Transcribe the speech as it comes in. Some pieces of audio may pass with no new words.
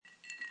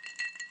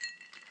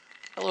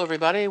Hello,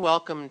 everybody.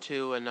 Welcome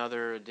to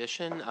another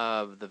edition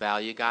of the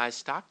Value Guys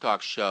Stock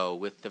Talk Show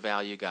with the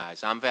Value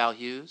Guys. I'm Val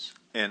Hughes.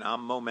 And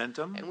I'm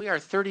Momentum. And we are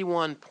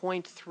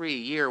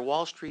 31.3-year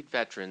Wall Street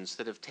veterans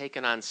that have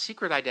taken on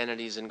secret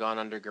identities and gone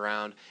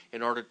underground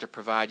in order to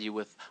provide you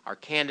with our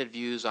candid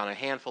views on a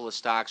handful of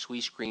stocks we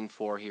screen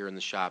for here in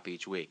the shop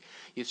each week.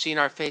 You've seen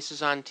our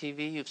faces on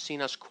TV. You've seen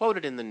us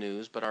quoted in the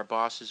news, but our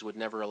bosses would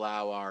never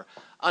allow our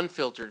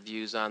unfiltered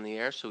views on the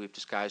air, so we've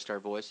disguised our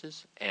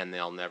voices, and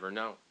they'll never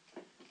know.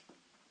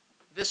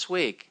 This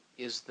week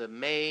is the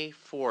May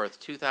 4th,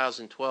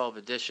 2012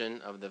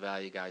 edition of the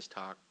Value Guys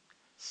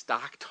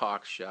Stock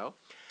Talk Show.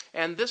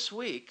 And this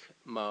week,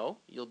 Mo,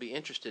 you'll be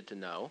interested to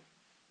know,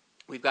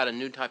 we've got a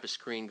new type of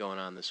screen going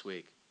on this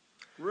week.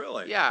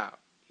 Really? Yeah.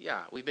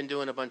 We've been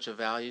doing a bunch of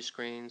value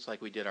screens,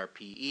 like we did our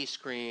PE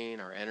screen,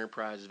 our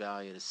enterprise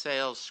value to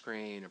sales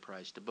screen, a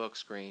price to book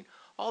screen,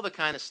 all the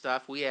kind of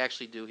stuff we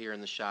actually do here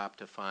in the shop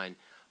to find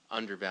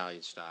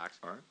undervalued stocks.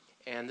 All right.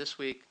 And this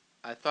week,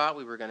 I thought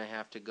we were going to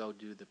have to go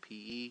do the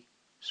PE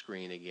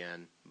screen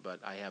again, but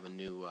I have a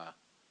new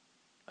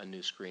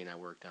screen I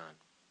worked on.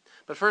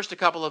 But first, a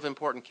couple of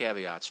important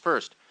caveats.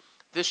 First,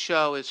 this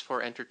show is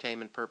for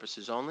entertainment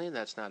purposes only.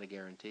 That's not a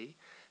guarantee.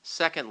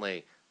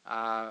 Secondly,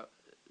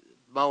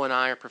 Mo and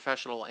I are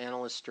professional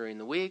analysts during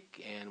the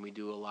week, and we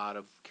do a lot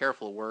of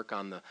careful work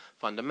on the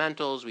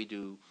fundamentals. We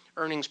do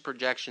earnings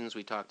projections.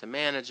 We talk to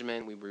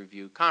management. We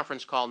review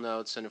conference call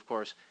notes, and, of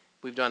course,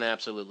 we've done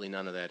absolutely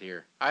none of that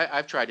here.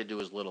 I've tried to do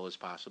as little as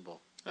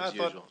possible, as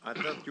usual. I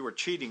thought you were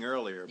cheating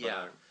earlier. But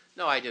yeah.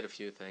 No, I did a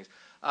few things.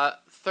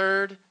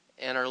 Third,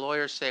 and our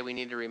lawyers say we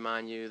need to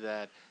remind you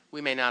that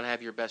we may not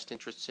have your best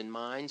interests in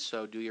mind,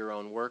 so do your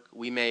own work.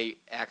 We may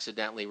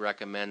accidentally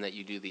recommend that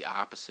you do the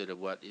opposite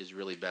of what is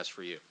really best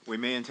for you. We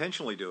may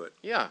intentionally do it.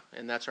 Yeah,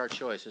 and that's our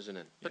choice, isn't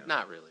it? But Yeah.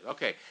 Not really.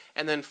 Okay.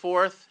 And then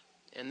fourth,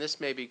 and this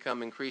may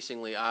become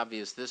increasingly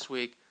obvious this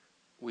week,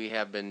 we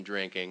have been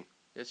drinking.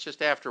 It's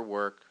just after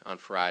work on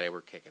Friday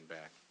we're kicking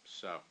back.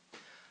 So,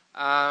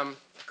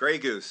 Grey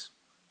Goose.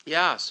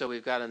 Yeah, so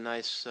we've got a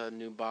nice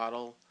new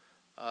bottle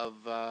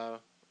of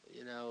of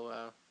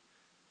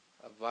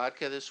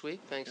vodka this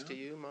week, thanks to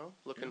you, Mo.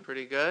 Looking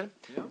pretty good.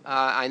 Yeah.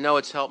 I know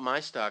it's helped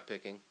my stock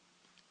picking.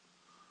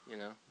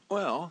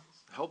 Well,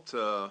 helped.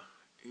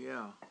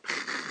 Yeah.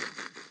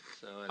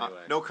 So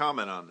anyway. No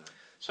comment on that.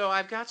 So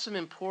I've got some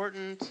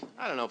important,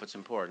 I don't know if it's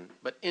important,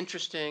 but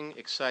interesting,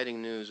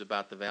 exciting news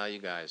about the Value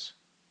Guys.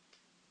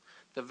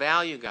 The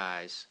Value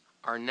Guys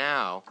are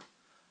now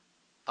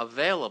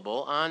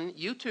available on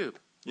YouTube.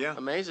 Yeah.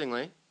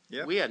 Amazingly.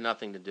 Yeah. We had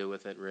nothing to do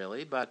with it,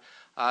 really. But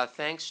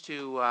thanks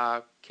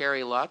to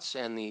Carrie Lutz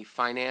and the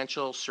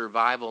Financial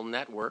Survival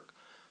Network,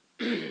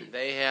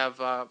 they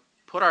have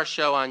put our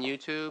show on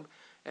YouTube,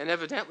 and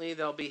evidently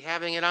they'll be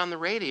having it on the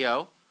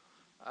radio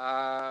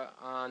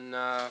on,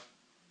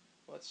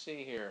 let's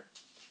see here,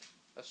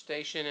 a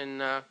station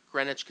in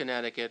Greenwich,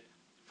 Connecticut,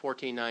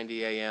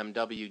 1490 AM,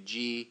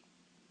 WGCH.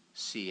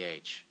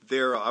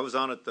 I was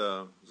on it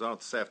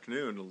this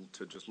afternoon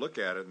to just look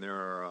at it, and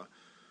there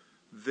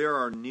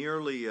are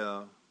nearly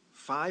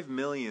 5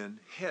 million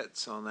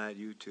hits on that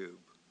YouTube.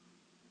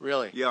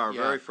 Really? Yeah, our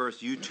very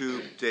first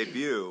YouTube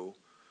debut.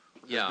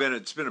 Yeah.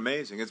 It's been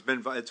amazing.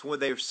 It's what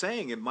they're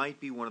saying. It might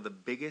be one of the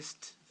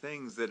biggest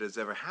things that has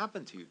ever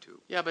happened to YouTube.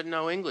 Yeah, but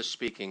no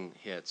English-speaking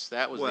hits.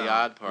 That was the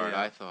odd part,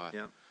 yeah, I thought.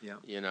 Yeah.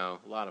 A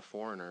lot of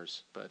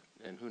foreigners,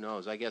 and who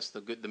knows? I guess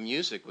the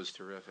music was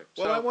terrific.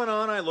 Well, I went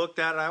on. I looked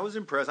at it. I was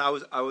impressed. I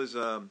was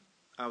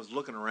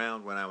looking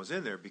around when I was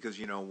in there because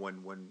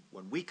when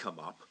we come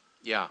up.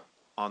 Yeah.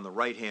 On the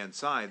right-hand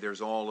side,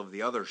 there's all of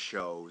the other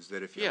shows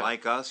that if you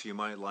like us, you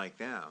might like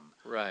them.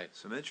 Right.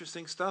 Some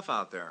interesting stuff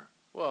out there.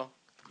 Well,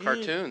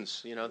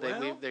 cartoons.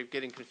 They're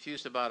getting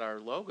confused about our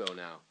logo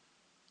now.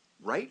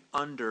 Right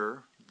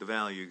under the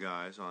Value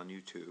Guys on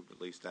YouTube,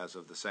 at least as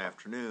of this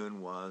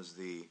afternoon, was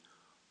the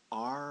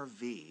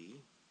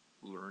RV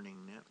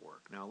Learning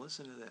Network. Now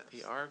listen to this.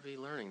 The RV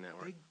Learning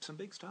Network. Some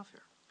big stuff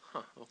here.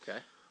 Huh, okay.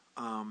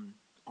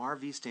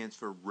 RV stands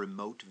for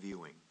remote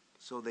viewing.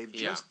 So they've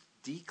just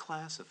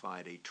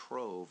declassified a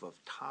trove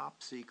of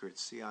top secret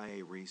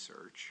CIA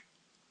research.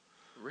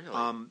 Really?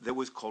 That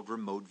was called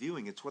remote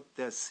viewing. It's what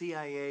the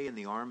CIA and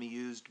the Army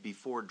used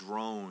before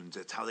drones.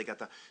 It's how they got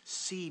to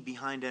see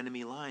behind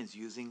enemy lines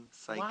using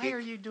psychic... Why are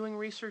you doing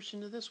research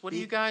into this? What are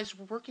you guys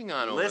working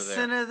on over there?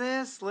 Listen to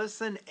this.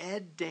 Listen,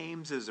 Ed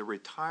Dames is a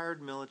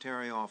retired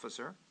military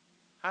officer.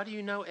 How do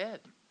you know Ed?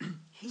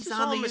 He's this is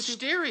on all the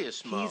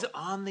mysterious, Mo. He's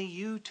on the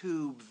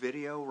YouTube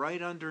video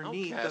right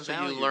underneath the so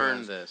Value you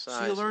learned Guys. this.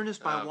 So you learned this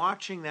by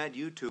watching that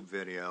YouTube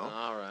video.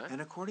 All right.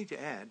 And according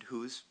to Ed,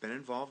 who's been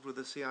involved with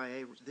the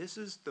CIA, this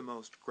is the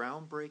most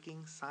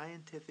groundbreaking,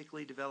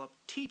 scientifically developed,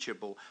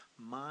 teachable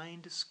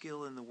mind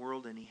skill in the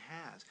world, and he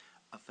has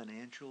a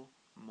financial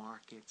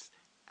markets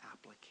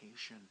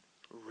application.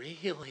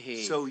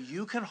 Really? So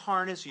you can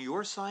harness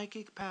your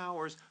psychic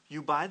powers.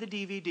 You buy the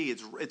DVD.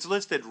 It's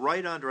listed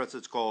right under us.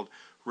 It's called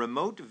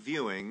Remote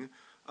Viewing.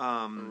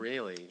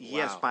 Really? Wow.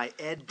 Yes, by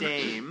Ed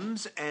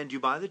Dames. And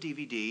you buy the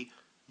DVD.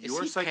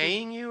 Is he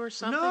paying you or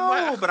something?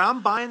 No, but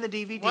I'm buying the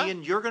DVD, What?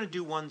 and you're going to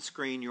do one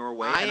screen your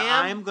way, I and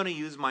am? I'm going to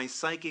use my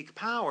psychic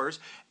powers,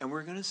 and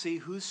we're going to see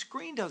whose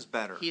screen does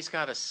better. He's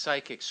got a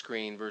psychic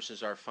screen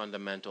versus our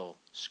fundamental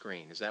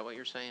screen. Is that what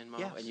you're saying, Mo?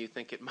 Yes. And you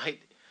think it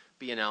might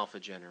be an alpha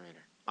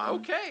generator?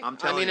 I'm I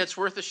telling mean, you. it's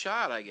worth a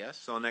shot, I guess.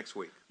 So next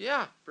week.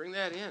 Yeah, bring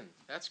that in.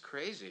 That's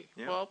crazy.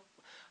 Yeah. Well,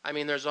 I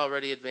mean, there's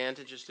already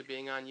advantages to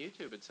being on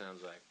YouTube, it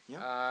sounds like.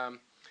 Yeah.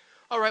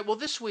 All right, well,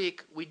 this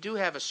week we do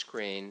have a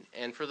screen,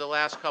 and for the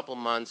last couple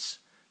months,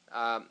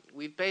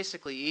 we've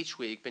basically each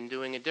week been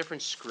doing a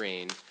different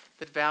screen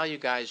that value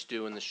guys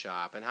do in the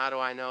shop. And how do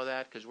I know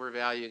that? Because we're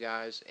value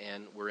guys,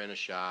 and we're in a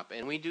shop,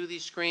 and we do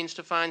these screens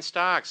to find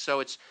stocks. So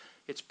it's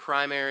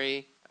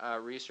primary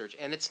research,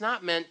 and it's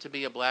not meant to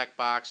be a black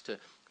box to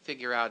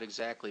figure out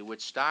exactly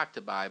which stock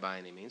to buy by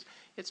any means.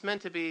 It's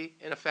meant to be,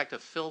 in effect, a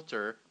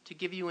filter to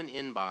give you an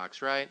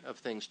inbox, right, of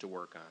things to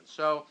work on.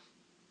 So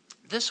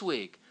this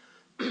week,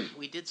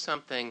 we did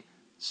something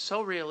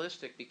so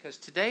realistic because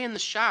today in the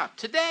shop,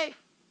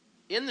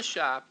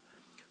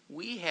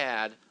 we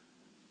had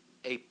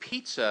a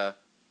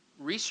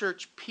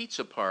research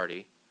pizza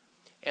party,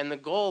 and the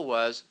goal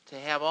was to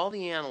have all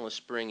the analysts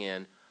bring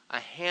in a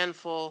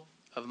handful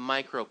of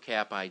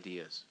micro-cap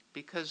ideas.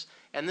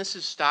 And this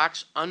is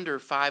stocks under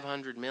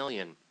 500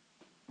 million.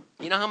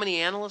 You know how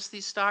many analysts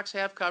these stocks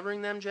have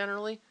covering them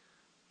generally?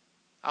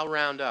 I'll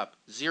round up.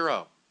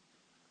 0.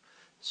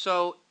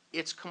 So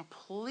it's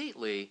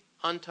completely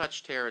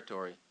untouched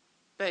territory,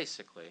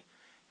 basically.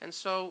 And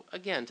so,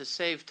 again, to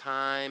save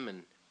time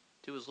and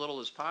do as little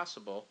as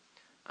possible,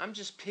 I'm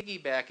just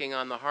piggybacking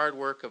on the hard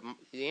work of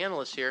the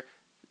analysts here.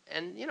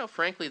 And,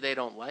 frankly, they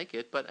don't like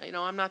it, but,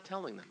 I'm not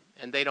telling them.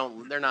 And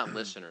they're not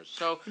listeners.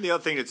 So the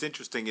other thing that's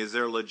interesting is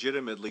they're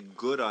legitimately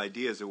good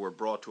ideas that were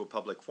brought to a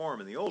public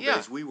forum. In the old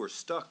days, we were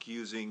stuck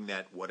using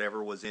that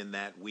whatever was in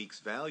that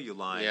week's value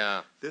line.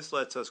 Yeah. This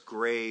lets us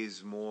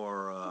graze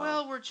more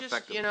well, we're just,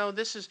 effectively.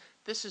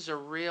 this is a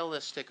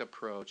realistic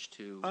approach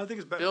to I think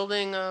it's better.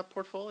 building a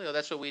portfolio.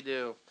 That's what we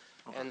do.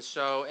 Okay.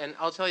 And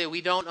I'll tell you,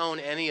 we don't own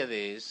any of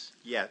these.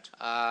 Yet.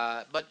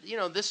 But,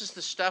 this is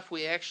the stuff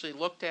we actually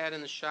looked at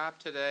in the shop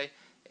today,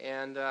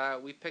 and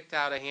we picked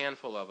out a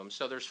handful of them.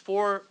 So there's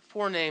four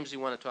names we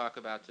want to talk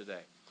about today.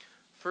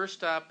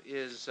 First up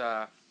is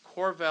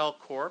CRVL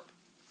Corp,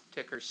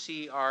 ticker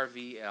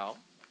CRVL.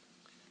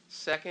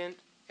 Second,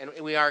 and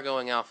we are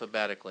going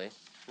alphabetically.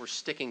 We're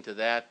sticking to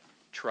that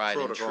tried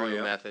Protocol, and true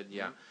yeah. method.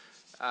 Yeah.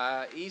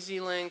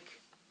 EasyLink,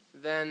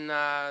 then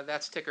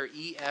that's ticker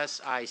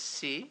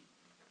ESIC.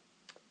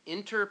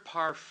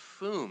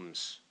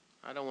 Interparfums.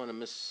 I don't want to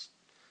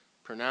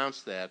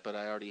mispronounce that, but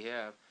I already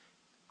have.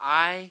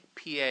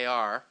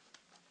 IPAR,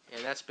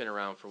 and that's been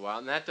around for a while,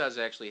 and that does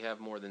actually have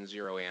more than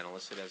 0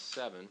 analysts. It has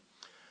 7.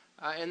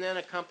 And then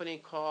a company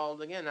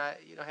called, again, I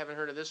haven't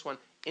heard of this one,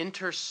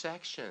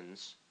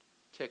 Intersections,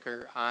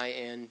 ticker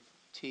INTX.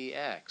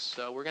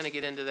 So we're going to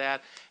get into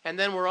that. And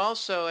then we're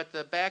also, at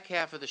the back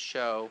half of the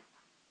show,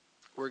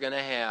 we're going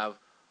to have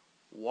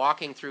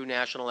Walking Through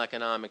National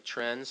Economic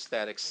Trends,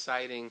 that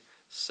exciting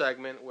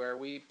segment where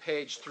we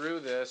page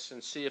through this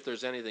and see if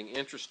there's anything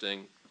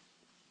interesting.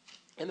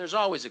 And there's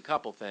always a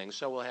couple things,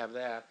 so we'll have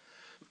that.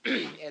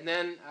 And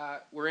then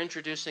we're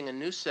introducing a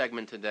new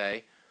segment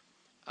today,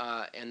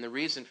 and the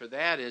reason for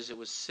that is it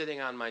was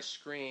sitting on my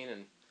screen,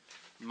 and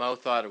Mo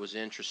thought it was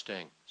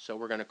interesting. So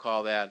we're going to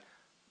call that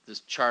this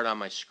chart on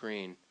my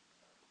screen.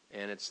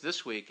 And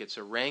this week, it's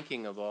a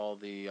ranking of all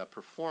the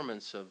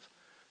performance of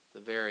the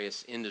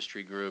various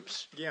industry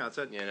groups. Yeah, it's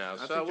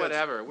so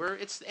whatever.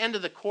 It's the end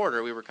of the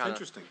quarter. We were kind of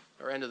interesting.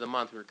 Or end of the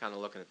month. We were kind of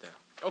looking at that.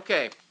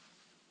 Okay.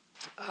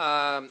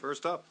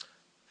 First up.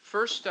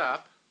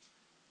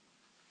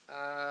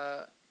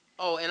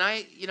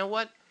 And you know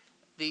what?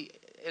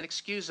 And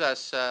excuse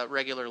us,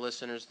 regular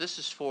listeners. This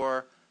is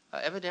for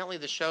evidently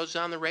the show's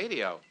on the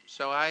radio.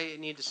 So I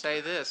need to say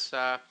this: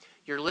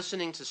 you're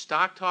listening to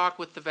Stock Talk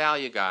with the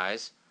Value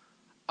Guys.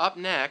 Up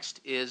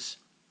next is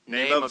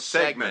Name of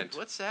segment.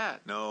 What's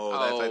that? No,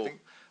 that's, I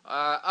think.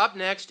 Up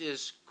next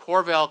is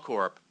CRVL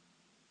Corp.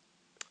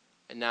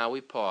 And now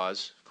we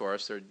pause. Of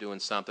course, they're doing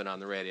something on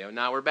the radio.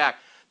 Now we're back.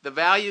 The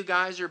Value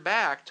Guys are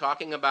back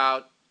talking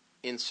about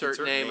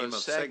insert name of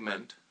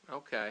segment.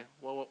 Okay.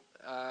 Well,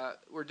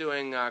 we're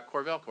doing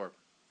CRVL Corp.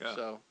 Yeah,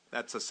 so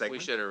that's a segment.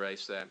 We should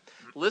erase that.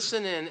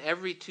 Listen in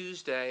every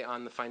Tuesday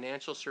on the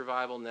Financial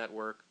Survival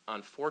Network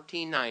on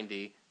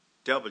 1490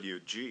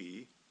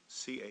 WGCH.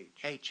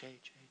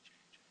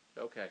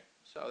 Okay,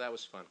 so that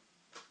was fun.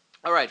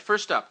 All right,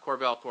 first up,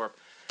 CRVL Corp.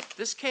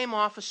 This came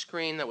off a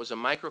screen that was a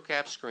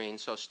microcap screen,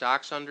 so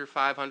stocks under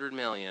 500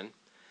 million.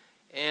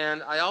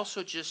 And I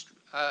also just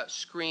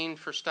screened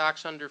for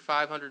stocks under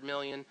 500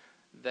 million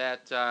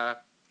that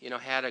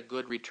had a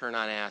good return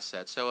on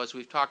assets. So as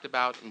we've talked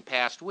about in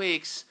past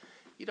weeks,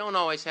 you don't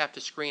always have to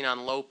screen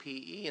on low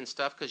PE and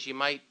stuff because you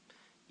might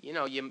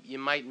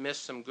miss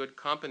some good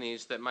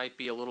companies that might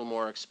be a little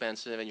more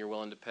expensive and you're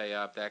willing to pay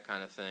up, that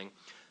kind of thing.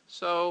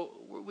 So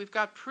we've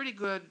got pretty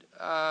good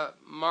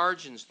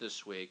margins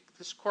this week.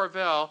 This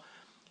CRVL,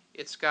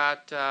 it's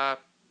got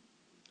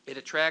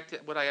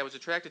What I was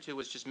attracted to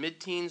was just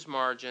mid-teens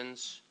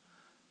margins,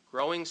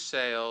 growing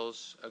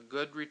sales, a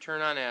good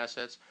return on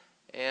assets,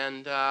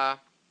 and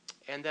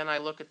then I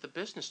look at the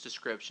business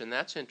description.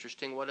 That's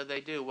interesting. What do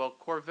they do? Well,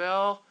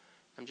 CRVL,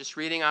 I'm just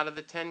reading out of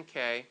the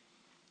 10K,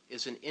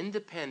 is an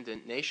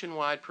independent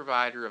nationwide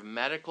provider of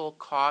medical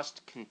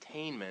cost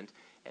containment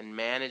and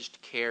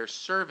managed care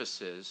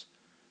services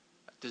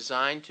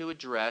designed to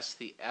address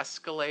the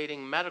escalating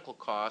medical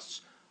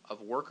costs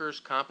of workers'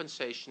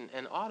 compensation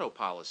and auto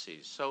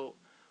policies. So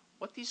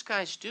what these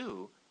guys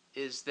do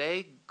is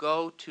they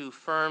go to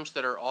firms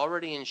that are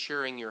already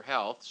insuring your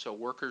health. So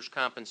workers'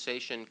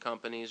 compensation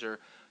companies are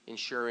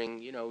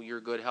insuring, your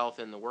good health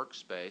in the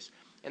workspace.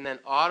 And then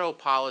auto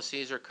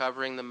policies are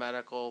covering the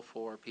medical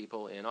for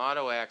people in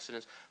auto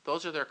accidents.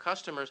 Those are their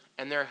customers,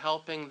 and they're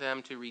helping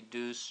them to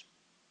reduce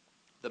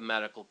the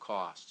medical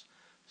costs.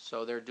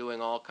 So they're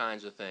doing all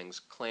kinds of things: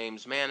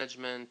 claims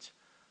management,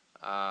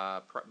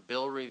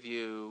 bill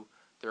review.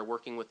 They're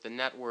working with the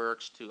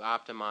networks to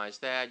optimize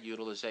that,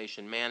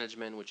 utilization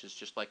management, which is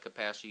just like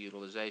capacity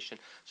utilization.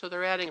 So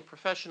they're adding a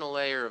professional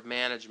layer of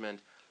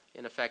management,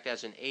 in effect,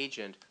 as an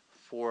agent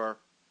for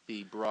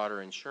the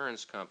broader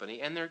insurance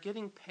company, and they're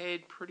getting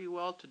paid pretty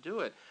well to do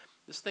it.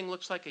 This thing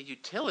looks like a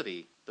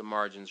utility. The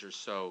margins are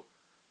so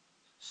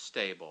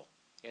stable.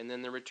 And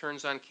then the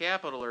returns on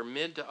capital are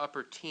mid to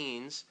upper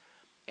teens.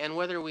 And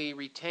whether we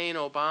retain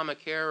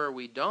Obamacare or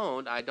we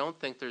don't, I don't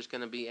think there's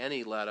going to be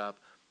any let up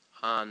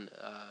on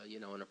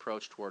an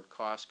approach toward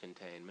cost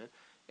containment.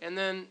 And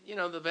then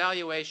the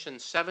valuation,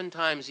 7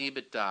 times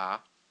EBITDA.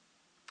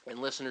 And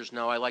listeners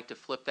know I like to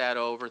flip that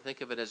over.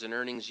 Think of it as an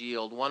earnings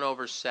yield. 1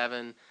 over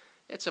 7,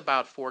 it's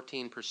about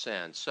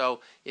 14%. So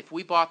if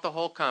we bought the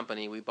whole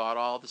company, we bought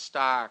all the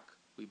stock,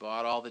 we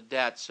bought all the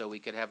debt so we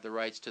could have the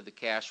rights to the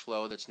cash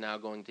flow that's now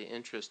going to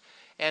interest,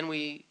 and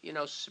we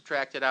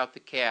subtracted out the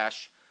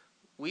cash,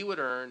 we would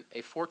earn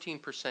a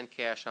 14%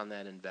 cash on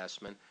that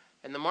investment.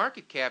 And the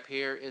market cap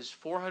here is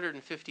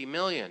 $450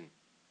 million.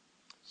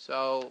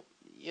 So,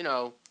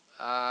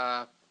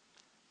 the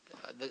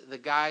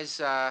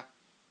guys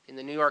in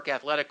the New York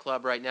Athletic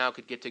Club right now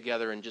could get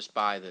together and just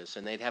buy this,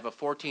 and they'd have a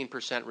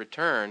 14%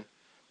 return,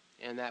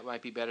 and that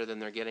might be better than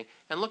they're getting.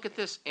 And look at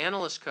this,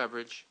 analyst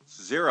coverage.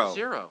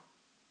 Zero.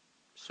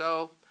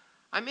 So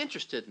I'm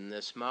interested in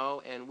this,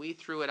 Mo, and we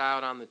threw it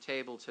out on the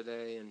table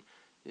today, and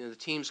the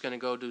team's going to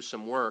go do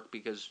some work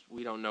because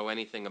we don't know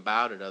anything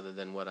about it other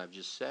than what I've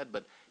just said,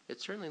 but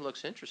it certainly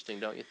looks interesting,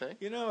 don't you think?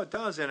 It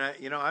does, and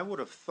I would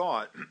have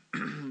thought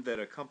that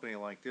a company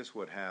like this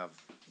would have,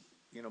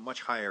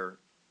 much higher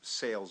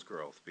sales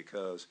growth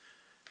because,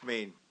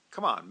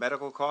 come on,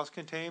 medical cost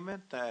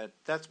containment,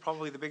 that's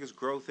probably the biggest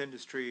growth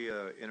industry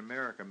in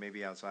America,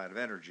 maybe outside of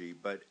energy,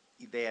 but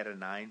they had a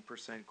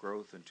 9%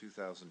 growth in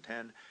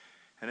 2010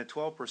 and a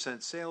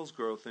 12% sales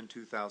growth in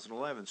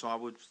 2011.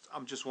 So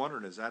I'm just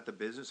wondering, is that the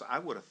business? I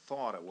would have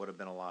thought it would have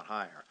been a lot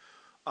higher.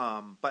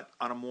 But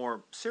on a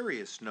more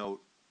serious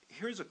note,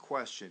 here's a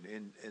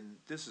question, and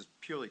this is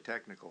purely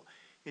technical.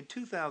 In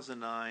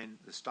 2009,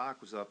 the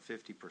stock was up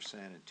 50%.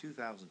 In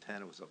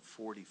 2010, it was up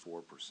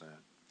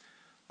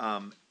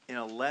 44%. In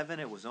 11,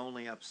 it was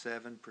only up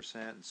 7%,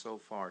 and so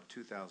far,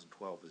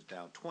 2012 is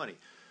down 20%.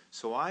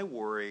 So I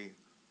worry,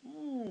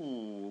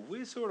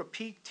 we sort of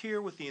peaked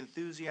here with the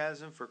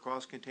enthusiasm for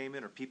cost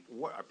containment.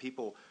 Are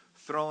people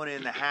throwing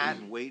in the hat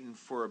and waiting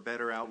for a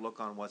better outlook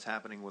on what's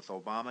happening with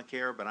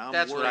Obamacare? But I'm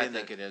That's worried what I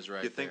think it is right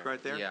there. You think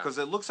right there? Yeah. Because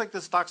it looks like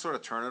the stock's sort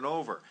of turning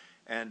over.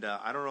 And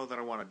I don't know that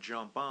I want to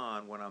jump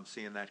on when I'm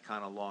seeing that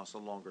kind of loss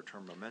of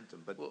longer-term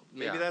momentum. But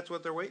maybe that's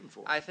what they're waiting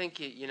for. I think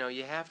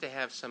you have to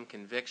have some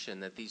conviction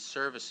that these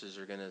services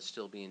are going to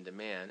still be in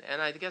demand.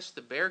 And I guess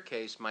the bear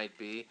case might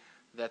be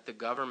that the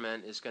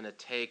government is going to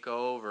take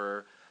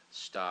over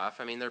stuff.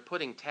 They're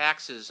putting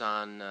taxes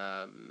on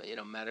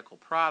medical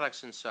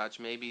products and such.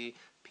 Maybe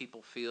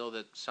people feel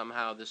that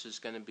somehow this is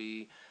going to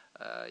be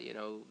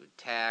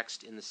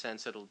taxed in the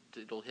sense that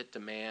it'll hit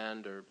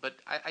demand, but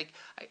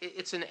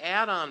it's an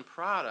add-on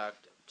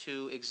product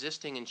to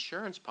existing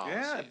insurance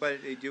policies. Yeah, but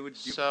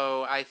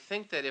So I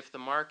think that if the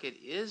market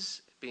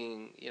is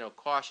being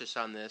cautious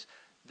on this,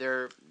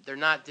 they're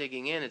not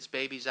digging in. It's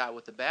babies out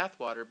with the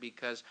bathwater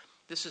because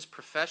this is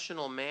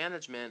professional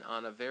management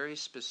on a very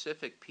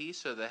specific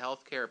piece of the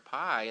healthcare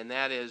pie, and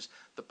that is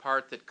the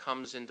part that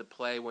comes into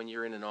play when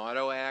you're in an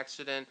auto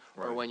accident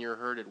or when you're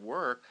hurt at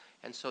work.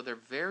 And so they're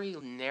very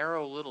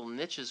narrow little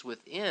niches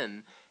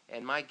within.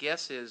 And my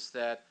guess is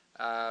that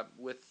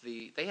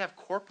they have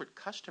corporate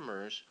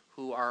customers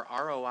who are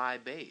ROI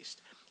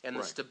based, and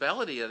the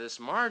stability of this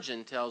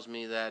margin tells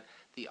me that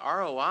the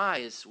ROI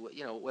is,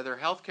 whether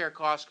healthcare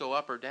costs go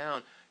up or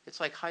down, it's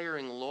like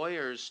hiring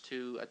lawyers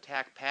to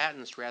attack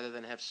patents rather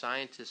than have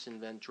scientists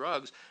invent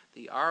drugs.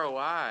 The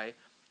ROI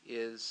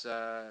is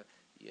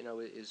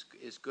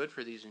good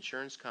for these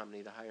insurance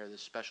companies to hire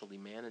this specialty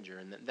manager,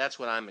 and that's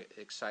what I'm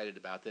excited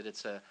about. That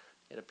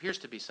it appears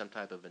to be some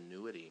type of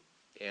annuity,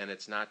 and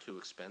it's not too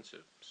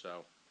expensive.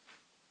 So,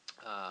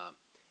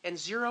 and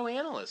zero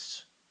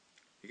analysts.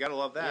 You got to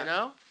love that.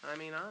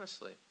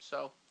 Honestly.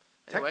 So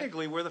anyway.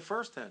 Technically, we're the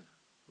first 10.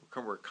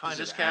 we're kind Does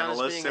this of count as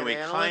analysts, being and an we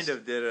analyst? kind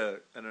of did an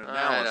analysis.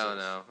 I don't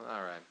know.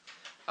 All right.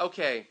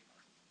 Okay.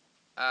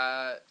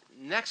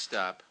 Next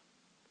up,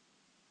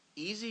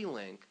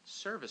 EasyLink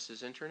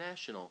Services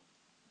International,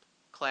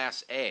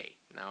 Class A.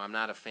 Now, I'm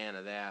not a fan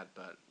of that,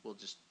 but we'll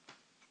just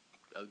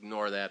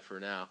ignore that for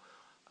now.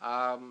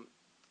 I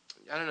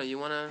don't know. You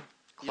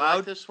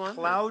like this one?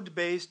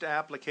 Cloud-based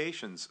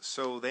applications.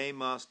 So they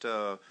must.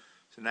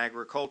 It's an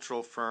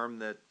agricultural firm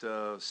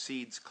that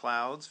seeds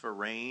clouds for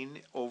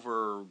rain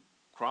over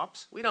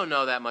crops. We don't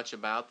know that much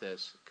about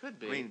this. Could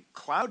be. I mean,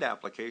 cloud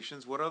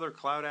applications. What other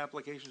cloud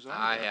applications are there?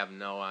 I have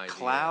no idea.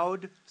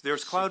 Cloud.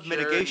 There's cloud Secure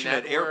mitigation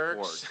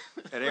networks.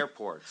 at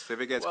airports. If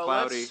it gets well,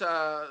 cloudy.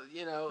 Let's,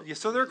 Yeah,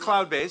 so they're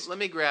cloud-based. Let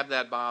me grab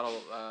that bottle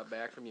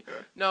back from you.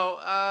 No,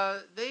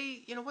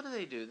 they. What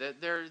do?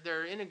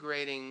 They're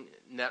integrating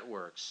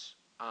networks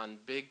on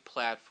big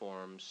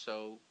platforms,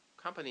 so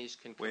companies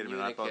can communicate. Wait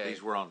a minute, I thought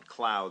these were on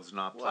clouds,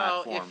 not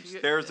well, platforms.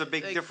 There's a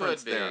big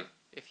difference there.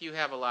 If you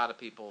have a lot of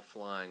people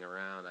flying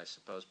around, I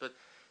suppose. But,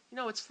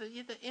 it's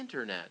the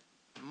internet.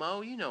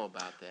 Mo, you know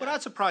about that. What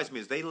that surprised me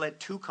is they let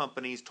two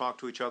companies talk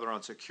to each other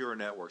on secure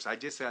networks. I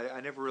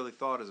never really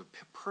thought as a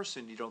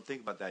person you don't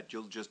think about that.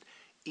 You'll just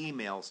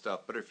email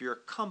stuff. But if you're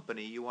a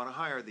company, you want to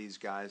hire these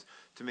guys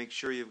to make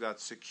sure you've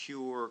got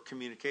secure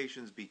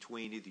communications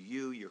between either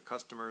you, your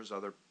customers,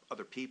 other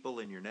people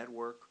in your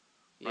network.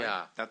 Right?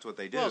 Yeah. That's what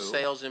they do. Well,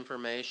 sales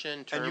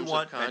information, terms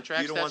of contracts,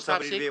 and you don't want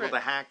somebody to be able to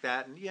secret. hack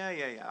that. And yeah,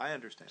 I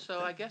understand.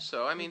 So I guess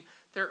so. I mean,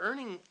 they're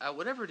earning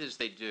whatever it is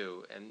they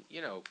do, and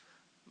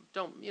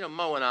Mo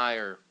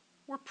and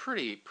we're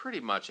pretty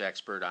much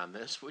expert on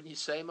this, wouldn't you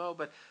say, Mo?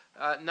 But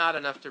not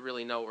enough to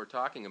really know what we're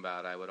talking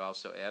about, I would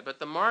also add. But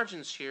the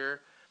margins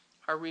here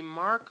are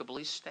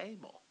remarkably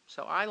stable.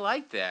 So I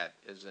like that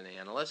as an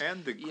analyst.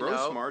 And the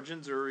gross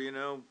margins are,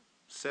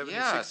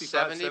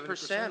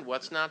 70%.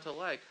 What's not to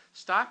like?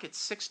 Stock at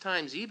 6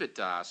 times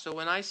EBITDA. So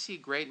when I see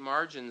great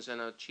margins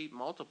and a cheap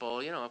multiple,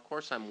 of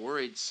course I'm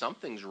worried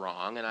something's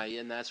wrong,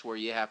 and that's where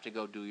you have to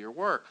go do your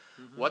work.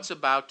 Mm-hmm. What's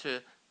about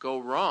to go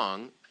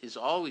wrong is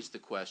always the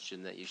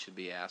question that you should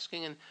be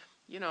asking. And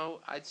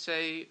I'd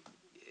say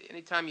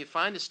anytime you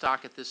find a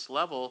stock at this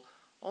level,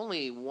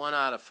 only 1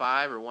 out of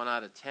 5 or 1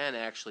 out of 10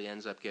 actually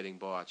ends up getting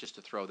bought. Just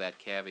to throw that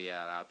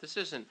caveat out, this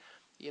isn't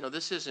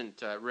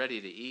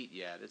ready to eat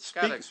yet. It's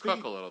got to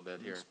cook a little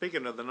bit here.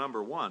 Speaking of the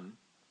number one.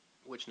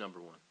 Which number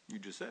one? You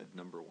just said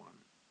number one.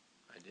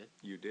 I did?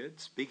 You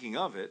did? Speaking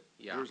of it,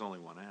 yeah. There's only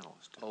one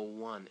analyst. Oh,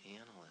 one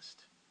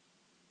analyst.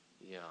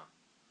 Yeah.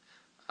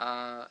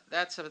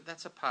 That's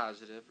a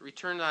positive.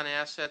 Return on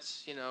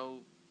assets,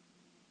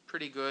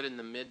 pretty good in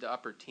the mid to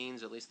upper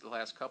teens, at least the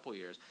last couple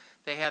years.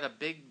 They had a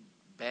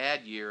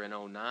bad year in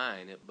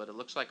 2009, but it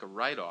looks like a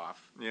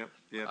write-off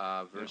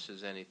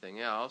versus anything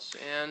else.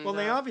 And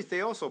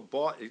they also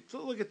bought.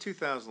 Look at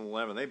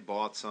 2011. They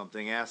bought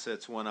something.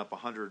 Assets went up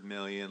 $100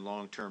 million.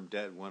 Long-term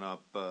debt went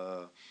up,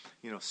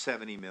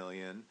 $70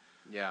 million.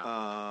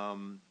 Yeah.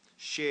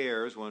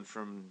 Shares went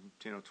from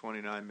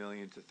 29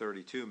 million to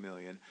 32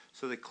 million.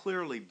 So they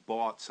clearly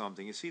bought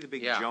something. You see the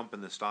big jump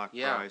in the stock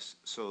price.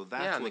 So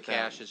that's and what the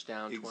cash is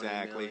down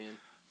exactly. 20 million.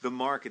 The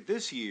market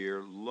this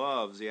year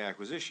loves the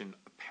acquisition,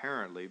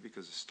 apparently,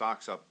 because the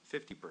stock's up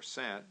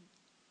 50%,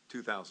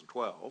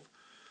 2012.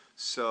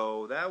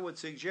 So that would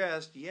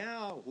suggest,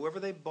 whoever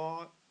they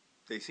bought,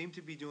 they seem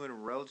to be doing a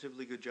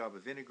relatively good job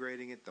of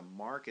integrating it. The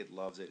market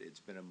loves it. It's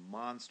been a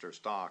monster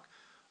stock.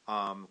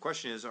 The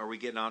question is, are we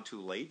getting on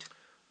too late?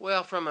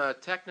 Well, from a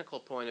technical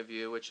point of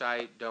view, which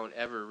I don't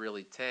ever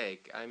really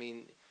take, I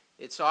mean,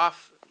 it's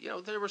off.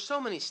 There were so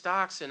many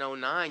stocks in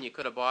 2009 you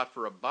could have bought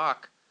for $1,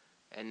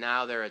 and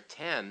now they're at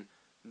 10.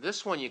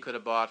 This one you could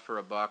have bought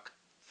for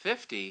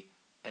 $1.50,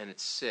 and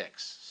it's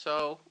 6.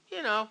 So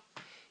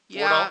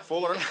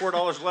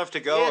 $4 left to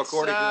go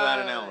according to that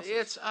analysis.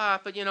 It's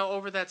up, but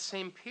over that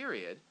same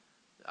period,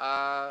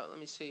 let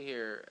me see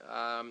here.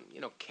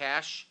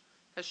 Cash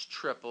has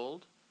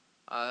tripled.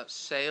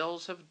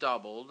 Sales have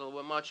doubled,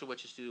 much of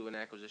which is due to an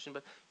acquisition.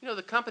 But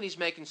the company's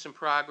making some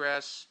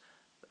progress.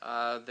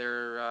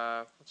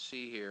 Let's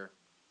see here.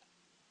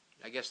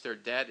 I guess their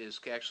debt is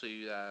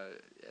actually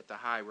at the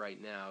high right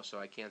now, so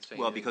I can't say.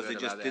 Well, because they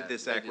just did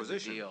this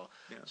acquisition. Deal.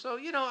 Yeah. So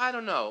I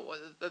don't know.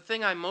 The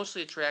thing I'm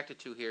mostly attracted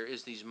to here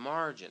is these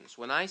margins.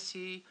 When I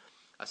see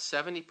a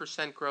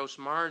 70% gross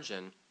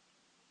margin,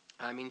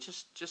 I mean,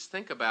 just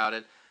think about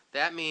it.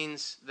 That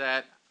means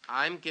that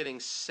I'm getting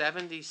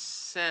 70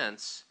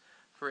 cents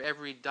for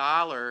every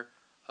 $1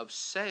 of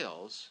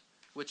sales,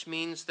 which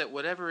means that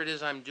whatever it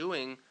is I'm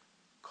doing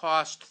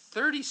cost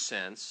 30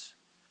 cents,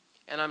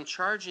 and I'm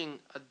charging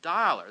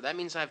 $1. That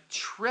means I've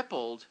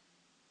tripled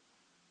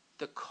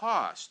the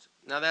cost.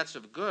 Now that's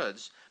of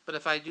goods, but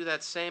if I do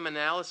that same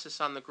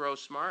analysis on the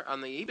on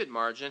the EBIT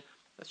margin,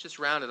 let's just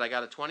round it. I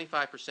got a 25%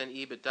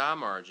 EBITDA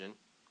margin.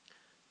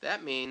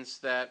 That means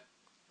that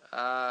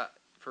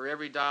for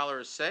every $1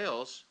 of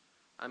sales,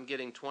 I'm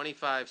getting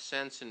 25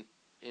 cents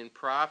in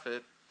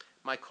profit.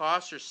 My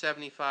costs are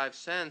 75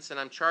 cents, and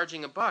I'm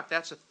charging $1.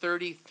 That's a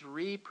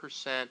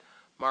 33%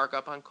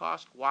 markup on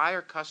cost. Why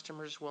are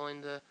customers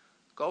willing to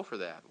go for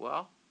that?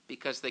 Well,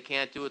 because they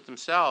can't do it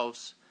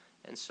themselves,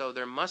 and so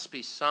there must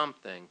be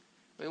something.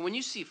 I mean, when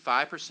you see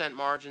 5%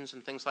 margins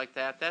and things like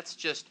that, that's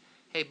just,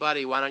 hey,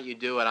 buddy, why don't you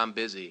do it? I'm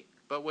busy.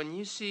 But when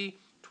you see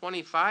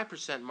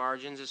 25%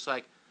 margins, it's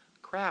like,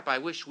 crap, I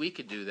wish we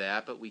could do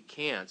that, but we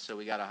can't, so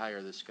we got to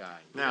hire this guy.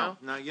 Now,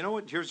 you know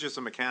what? Here's just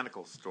a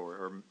mechanical story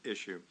or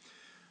issue.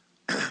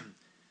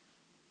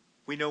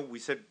 We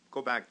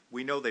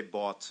know they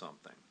bought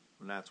something,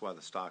 and that's why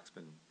the stock's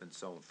been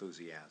so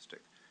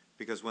enthusiastic.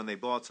 Because when they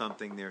bought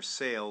something, their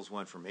sales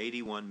went from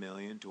 81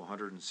 million to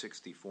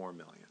 164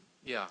 million.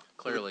 Yeah,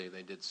 clearly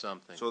they did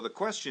something. So the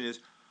question is,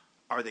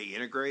 are they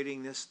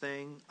integrating this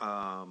thing?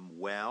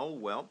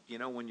 Well, you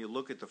know, when you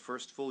look at the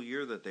first full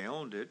year that they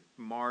owned it,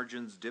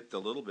 margins dipped a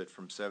little bit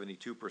from 72%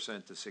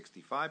 to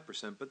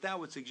 65%, but that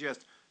would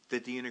suggest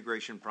that the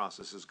integration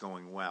process is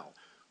going well.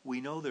 We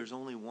know there's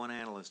only one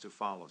analyst who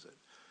follows it.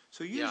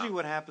 So usually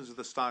what happens with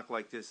a stock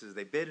like this is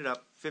they bid it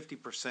up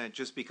 50%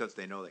 just because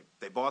they know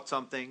they bought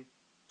something,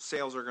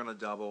 sales are going to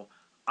double,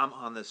 I'm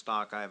on this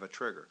stock, I have a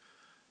trigger.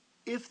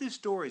 If this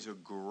story is a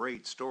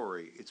great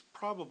story, it's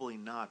probably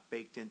not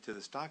baked into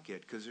the stock yet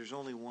because there's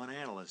only one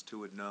analyst who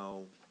would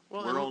know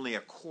we're only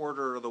a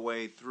quarter of the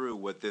way through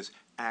what this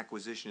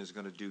acquisition is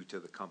going to do to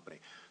the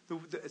company.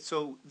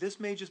 So this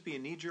may just be a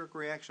knee-jerk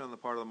reaction on the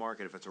part of the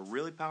market. If it's a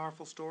really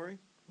powerful story,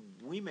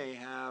 we may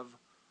have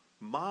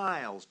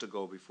miles to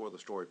go before the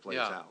story plays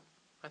out.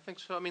 I think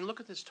so. I mean, look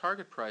at this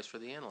target price for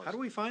the analyst. How do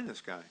we find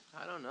this guy?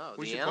 I don't know.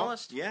 The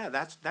analyst? Yeah,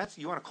 that's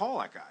you want to call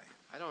that guy.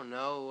 I don't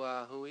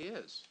know who he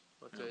is.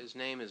 His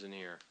name isn't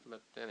here.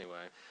 But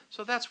anyway,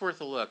 so that's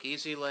worth a look.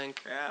 EasyLink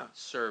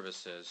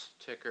Services,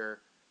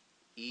 ticker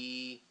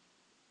ESIC.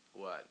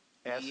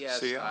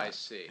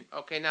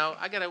 Okay, now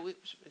I gotta.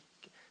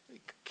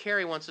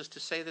 Kerry wants us to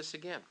say this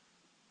again.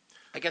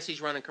 I guess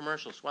he's running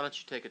commercials. Why don't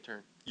you take a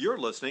turn? You're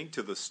listening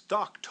to the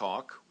Stock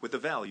Talk with the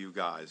Value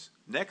Guys.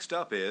 Next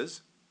up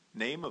is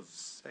name of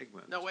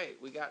segment. No, wait.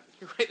 Wait a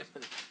minute.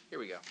 Here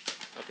we go.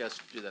 Okay, let's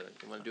do that.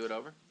 You want to do it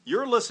over?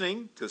 You're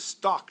listening to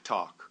Stock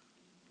Talk.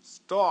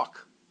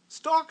 Stock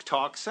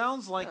Talk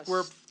sounds like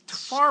we're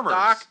farmers.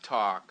 Stock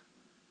Talk.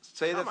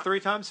 Say that 3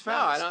 times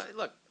fast. No, I don't.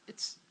 Look,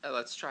 it's.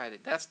 Let's try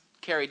it. That's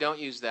Kerry. Don't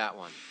use that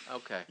one.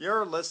 Okay.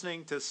 You're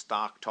listening to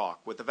Stock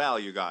Talk with the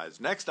Value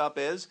Guys. Next up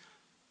is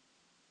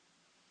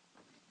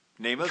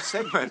name of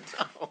segment.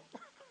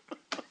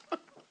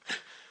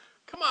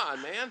 Come on,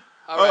 man.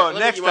 All right,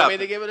 next you up. Want me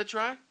to give it a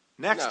try?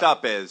 Next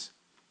up is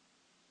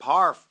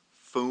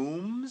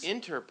Parfums.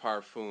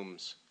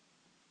 Interparfums.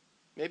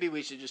 Maybe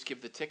we should just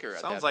give the ticker at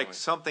that Sounds like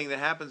something that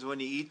happens when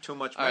you eat too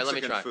much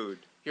Mexican food.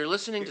 You're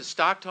listening to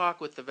Stock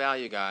Talk with the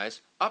Value Guys.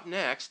 Up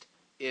next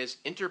is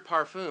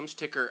Interparfums,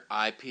 ticker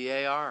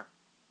IPAR.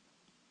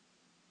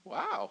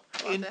 Wow.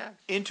 How about that?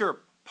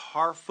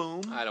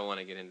 Interparfum? I don't want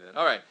to get into that.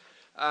 All right.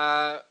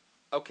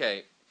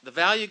 Okay. The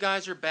Value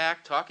Guys are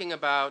back talking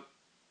about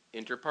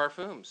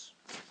Interparfums.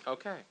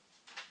 Okay.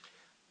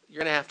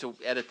 You're going to have to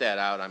edit that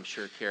out, I'm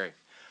sure, Kerry.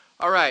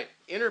 All right.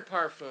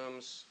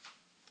 Interparfums.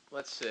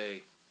 Let's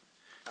see.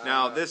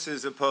 Now, this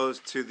is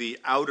opposed to the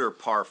outer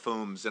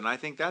parfums, and I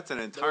think that's an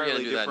entirely different... We're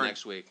going to do that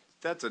next week.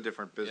 That's a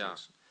different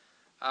business.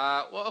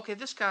 Yeah. Well, okay,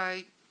 this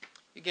guy,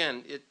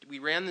 again, we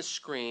ran the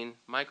screen,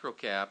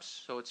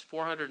 microcaps, so it's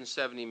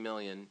 470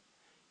 million,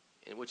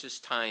 which is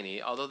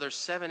tiny, although there's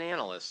 7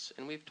 analysts,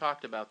 and we've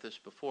talked about this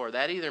before.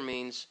 That either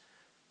means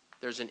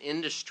there's an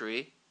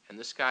industry, and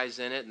this guy's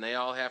in it, and they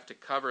all have to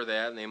cover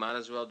that, and they might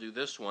as well do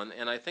this one,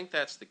 and I think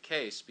that's the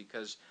case,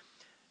 because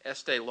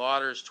Estee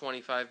Lauder's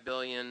 25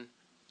 billion,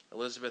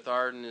 Elizabeth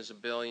Arden is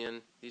 $1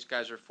 billion. These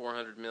guys are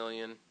 400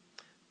 million.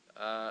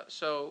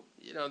 So,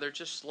 you know, they're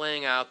just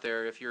laying out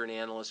there. If you're an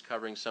analyst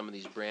covering some of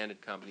these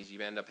branded companies,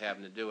 you end up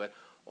having to do it.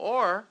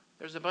 Or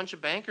there's a bunch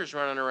of bankers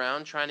running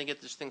around trying to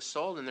get this thing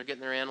sold, and they're getting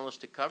their analysts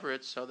to cover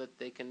it so that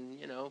they can,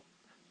 you know,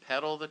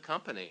 peddle the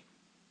company.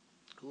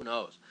 Who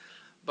knows?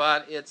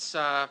 But it's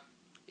a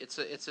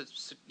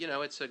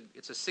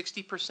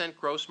 60%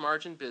 gross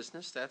margin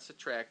business. That's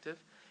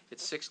attractive.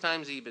 It's 6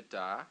 times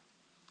EBITDA.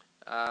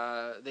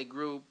 They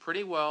grew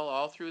pretty well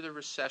all through the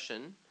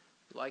recession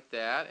like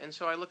that. And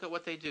so I look at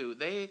what they do.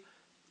 They,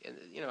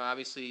 you know,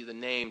 obviously the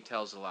name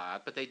tells a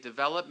lot, but they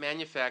develop,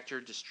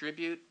 manufacture,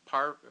 distribute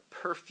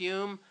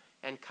perfume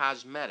and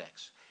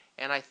cosmetics.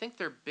 And I think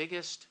their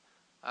biggest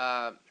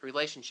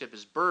relationship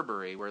is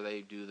Burberry, where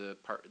they do the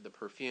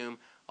perfume.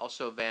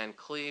 Also Van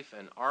Cleef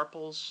and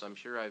Arpels. I'm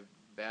sure I've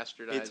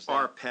bastardized It's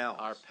that. Arpels.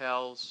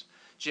 Arpels.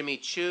 Jimmy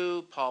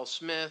Choo, Paul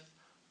Smith,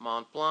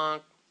 Mont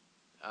Blanc,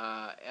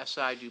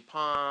 S.I.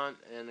 DuPont,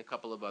 and a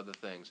couple of other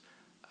things.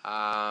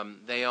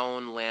 They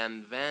own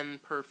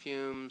Lanvin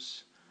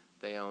perfumes.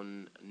 They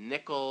own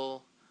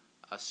Nickel,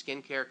 a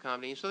skincare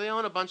company. So they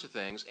own a bunch of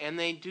things. And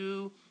they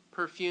do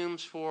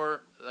perfumes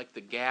for, like,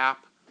 the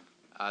Gap.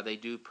 They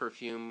do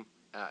perfume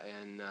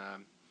and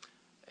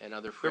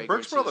other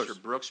fragrances for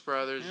Brooks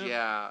Brothers.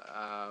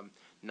 Yeah.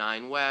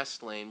 Nine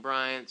West, Lane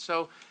Bryant.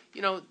 So,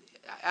 you know,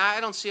 I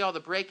don't see all the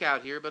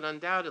breakout here, but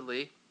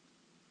undoubtedly,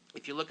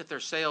 if you look at their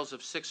sales of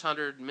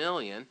 $600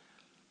 million,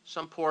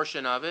 some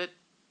portion of it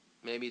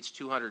maybe it's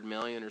 200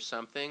 million or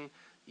something.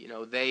 You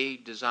know, they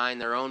design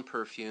their own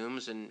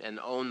perfumes and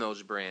own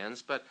those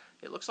brands, but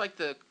it looks like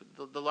the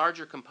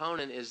larger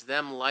component is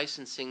them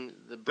licensing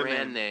the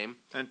brand name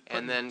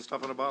and then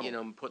stuff in a bottle. You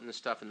know, putting the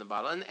stuff in the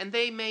bottle, and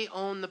they may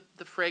own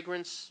the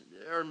fragrance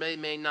or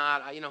may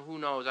not. You know, who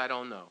knows? I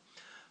don't know,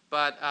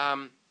 but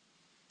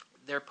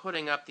they're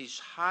putting up these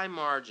high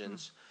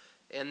margins,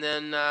 and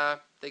then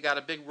they got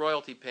a big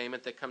royalty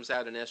payment that comes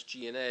out in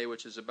SG&A,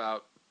 which is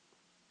about,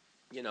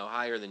 you know,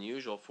 higher than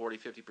usual,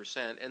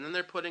 40-50%, and then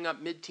they're putting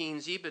up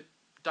mid-teens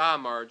EBITDA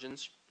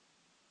margins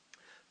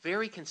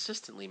very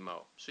consistently,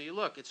 Mo. So you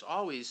look, it's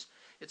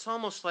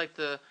almost like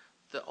the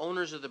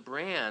owners of the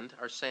brand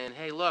are saying,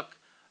 hey, look,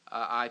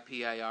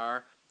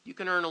 IPAR, you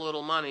can earn a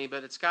little money,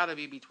 but it's got to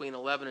be between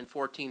 11 and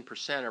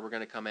 14%, or we're going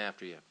to come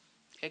after you,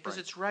 because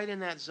it's right in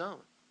that zone,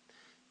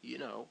 you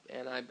know.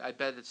 And I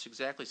bet it's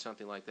exactly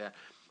something like that.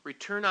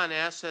 Return on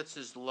assets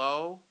is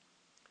low,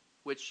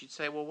 which you'd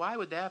say, well, why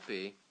would that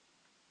be?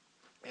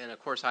 And, of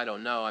course, I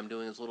don't know. I'm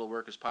doing as little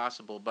work as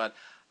possible. But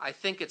I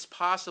think it's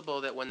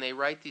possible that when they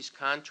write these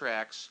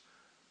contracts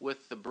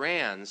with the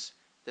brands,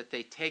 that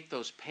they take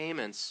those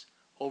payments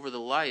over the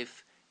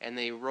life and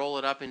they roll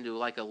it up into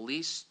like a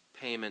lease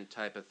payment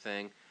type of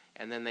thing,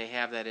 and then they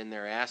have that in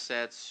their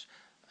assets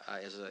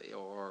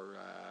or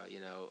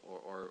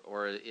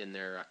in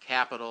their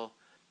capital.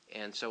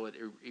 And so it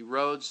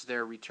erodes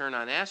their return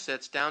on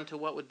assets down to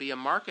what would be a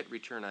market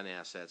return on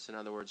assets. In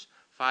other words,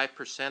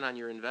 5% on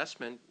your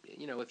investment.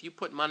 You know, if you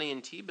put money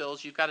in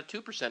T-bills, you've got a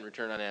 2%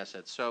 return on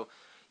assets. So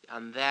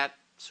on that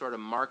sort of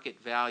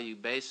market value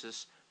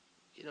basis,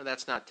 you know,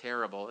 that's not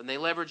terrible. And they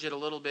leverage it a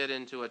little bit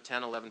into a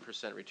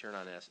 10-11% return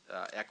on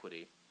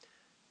equity,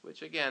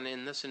 which, again,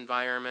 in this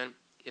environment,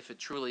 if it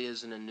truly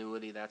is an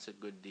annuity, that's a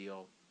good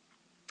deal.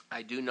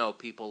 I do know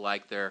people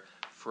like their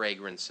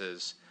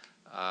fragrances.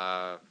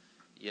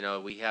 You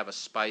know, we have a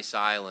Spice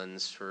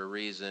Islands for a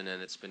reason,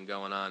 and it's been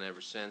going on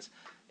ever since.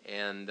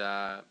 And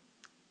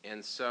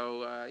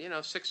so, you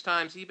know, 6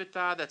 times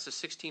EBITDA, that's a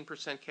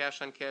 16%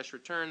 cash-on-cash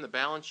return. The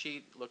balance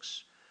sheet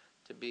looks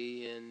to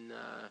be in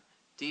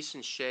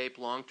decent shape.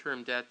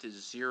 Long-term debt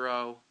is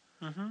 0,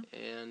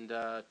 and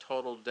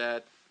total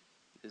debt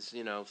is,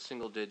 you know,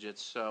 single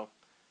digits. So,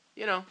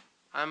 you know,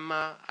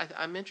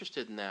 I'm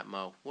interested in that,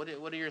 Mo. What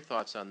are your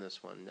thoughts on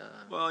this one?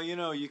 Well, you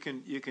know, you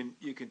can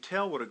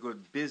tell what a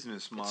good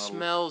business model. It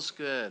smells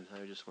good.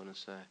 I just want to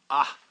say.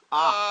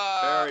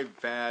 Very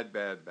bad.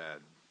 Sorry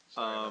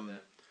about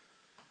that.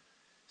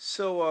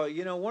 So,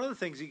 you know, one of the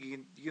things you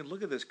can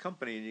look at this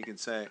company and you can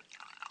say,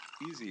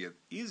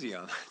 easy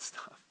on that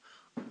stuff.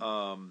 You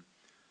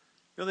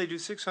know, they do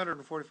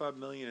 $645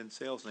 million in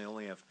sales and they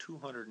only have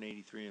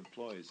 283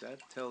 employees. That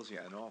tells you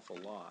an awful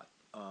lot.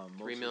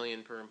 $3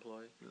 million per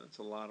employee. That's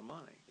a lot of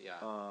money. Yeah.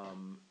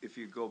 If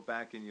you go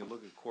back and you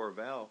look at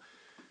CRVL,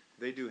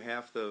 they do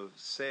half the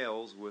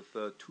sales with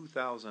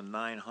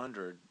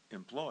 2,900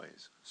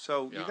 employees.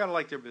 So you got to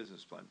like their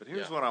business plan. But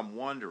here's what I'm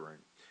wondering.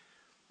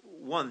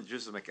 One,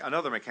 just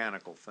another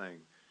mechanical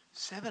thing.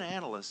 7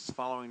 analysts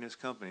following this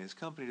company. This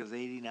company does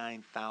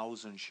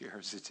 89,000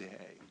 shares a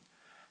day.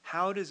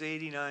 How does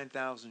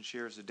 89,000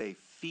 shares a day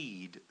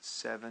feed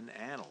 7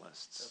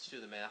 analysts? Let's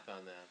do the math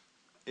on that.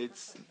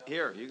 It's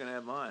here. You can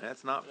have mine.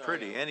 That's not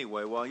pretty.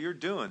 Anyway, while you're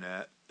doing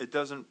that, it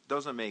doesn't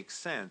make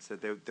sense that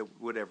they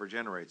would ever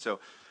generate. So,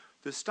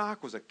 the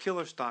stock was a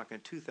killer stock in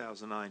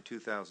 2009,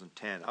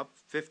 2010, up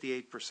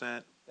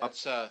 58%.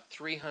 That's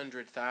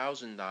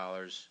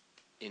 $300,000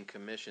 in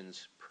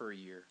commissions per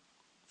year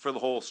for the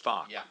whole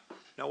stock. Yeah.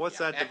 Now, what's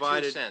that at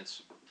divided? 2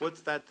 cents.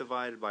 What's that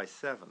divided by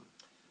 7?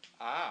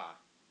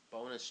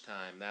 Bonus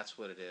time. That's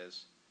what it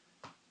is.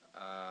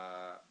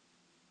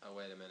 Oh,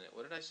 wait a minute.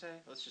 What did I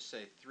say? Let's just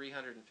say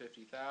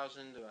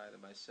 350,000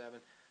 divided by 7.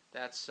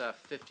 That's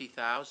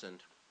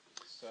 50,000.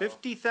 So,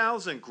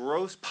 50,000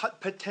 gross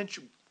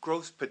potential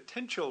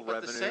revenue.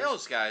 But the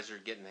sales guys are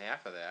getting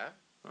half of that.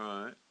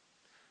 All right.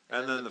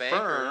 And then the banker,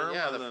 firm.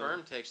 Yeah, the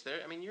firm takes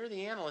their. I mean, you're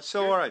the analyst.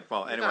 So, all right.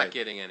 Well, you're anyway. not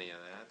getting any of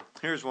that.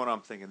 Here's what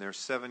I'm thinking. There's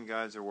 7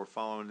 guys that were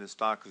following this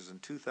stock because in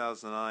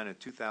 2009 and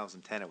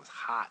 2010 it was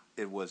hot.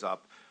 It was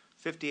up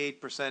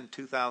 58% in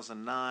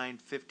 2009,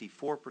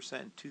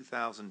 54% in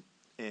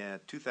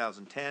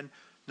 2010.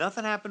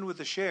 Nothing happened with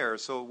the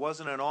shares, so it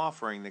wasn't an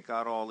offering that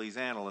got all these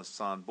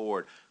analysts on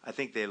board. I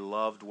think they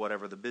loved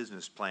whatever the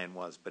business plan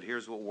was. But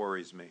here's what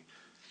worries me.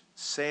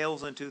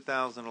 Sales in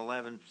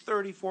 2011,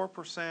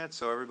 34%,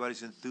 so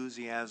everybody's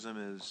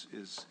enthusiasm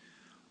is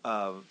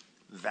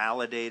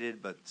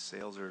validated, but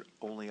sales are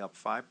only up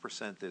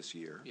 5% this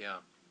year. Yeah.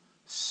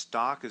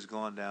 Stock has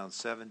gone down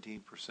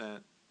 17%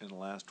 in the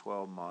last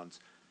 12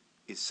 months.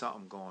 Is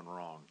something going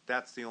wrong?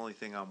 That's the only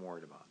thing I'm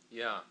worried about.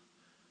 Yeah.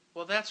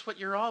 Well, that's what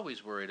you're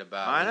always worried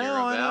about I when know,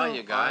 you're a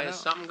value guy. I know. Is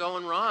something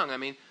going wrong? I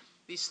mean,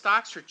 these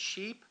stocks are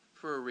cheap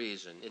for a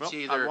reason. It's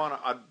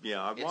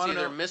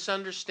either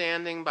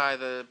misunderstanding by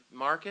the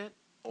market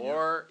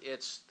or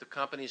it's the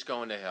company's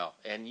going to hell,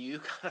 and you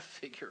got to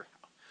figure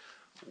out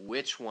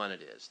which one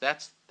it is.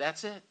 That's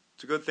it.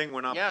 It's a good thing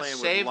we're not playing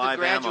with save live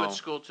the graduate ammo.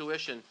 school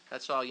tuition.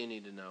 That's all you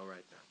need to know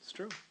right there. It's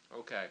true.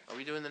 Okay. Are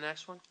we doing the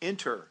next one?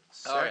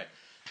 Intersect. All right.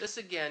 This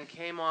again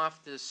came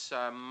off this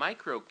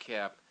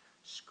microcap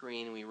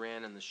screen we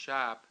ran in the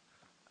shop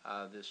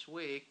this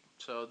week.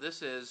 So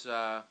this is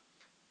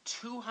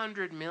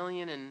 200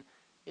 million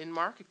in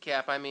market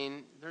cap. I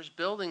mean, there's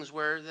buildings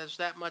where there's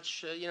that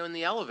much, in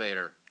the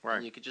elevator, Right.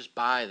 and you could just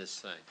buy this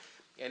thing.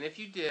 And if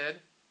you did,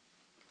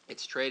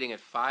 it's trading at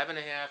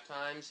 5.5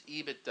 times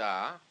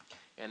EBITDA.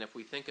 And if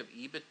we think of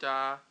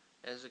EBITDA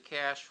as a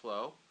cash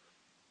flow,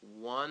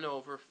 1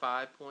 over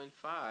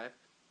 5.5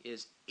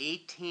 is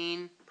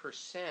 18%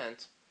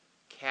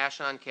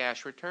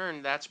 cash-on-cash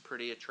return. That's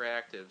pretty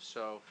attractive.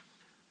 So,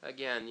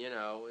 again,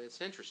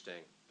 it's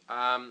interesting.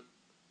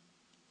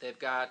 They've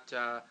got,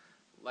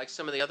 like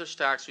some of the other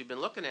stocks we've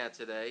been looking at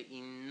today,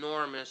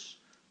 enormous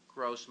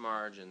gross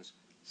margins.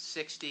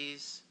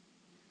 60s,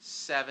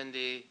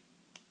 70.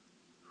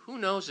 Who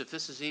knows if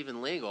this is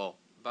even legal,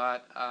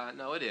 but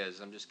no, it is.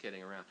 I'm just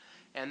kidding around.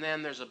 And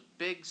then there's a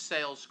big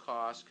sales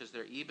cost because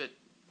their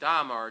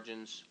EBITDA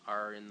margins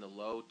are in the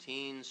low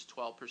teens,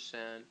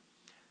 12%,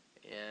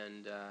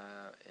 and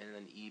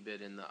then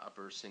EBIT in the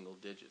upper single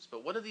digits.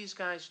 But what do these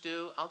guys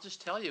do? I'll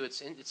just tell you,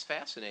 it's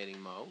fascinating,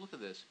 Mo. Look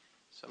at this.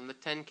 Some of the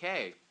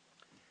 10K.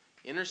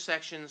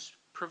 Intersections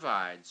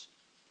provides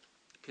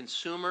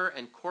consumer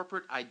and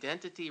corporate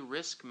identity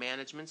risk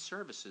management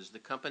services. The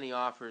company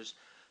offers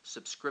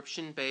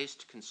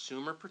subscription-based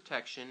consumer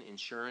protection,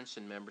 insurance,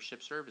 and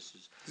membership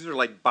services. These are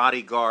like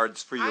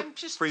bodyguards for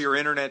your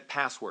internet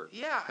password.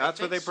 Yeah, that's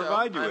what they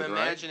provide you with, right? I'm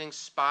imagining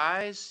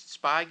spy.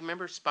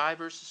 Remember Spy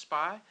versus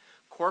Spy?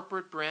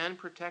 Corporate brand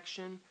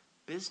protection,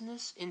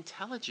 business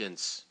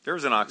intelligence.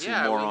 There's an oxymoron.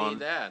 Yeah, we need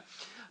that.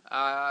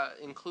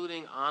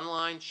 Including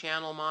online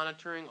channel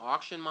monitoring,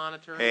 auction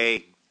monitoring.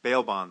 Hey,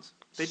 bail bonds.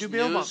 They do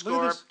bail bonds.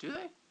 Look at this. Do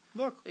they?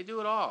 Look. They do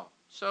it all.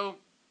 So,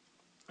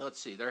 let's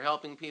see. They're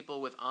helping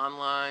people with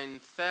online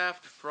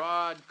theft,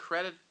 fraud,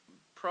 credit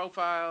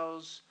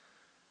profiles,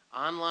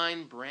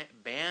 online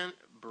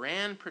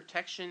brand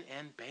protection,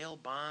 and bail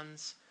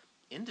bonds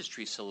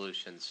industry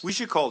solutions. We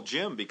should call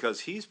Jim because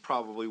he's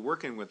probably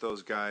working with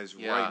those guys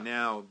right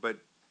now. But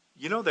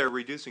they're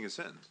reducing his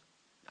sentence.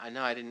 I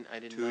know. I didn't.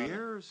 2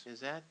 years. Is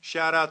that?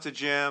 Shout out to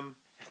Jim.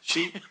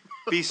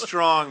 Be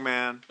strong,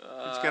 man.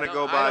 It's gonna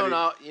go by. I don't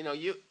know.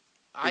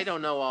 I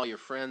don't know all your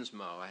friends,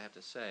 Mo. I have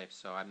to say,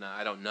 so I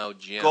don't know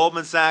Jim.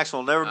 Goldman Sachs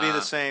will never be the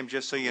same.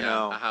 Just so you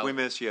know, we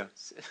miss you.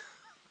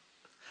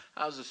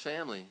 How's his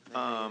family?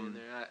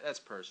 That's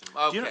personal.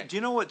 Okay. Do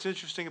you know what's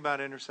interesting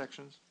about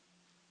intersections?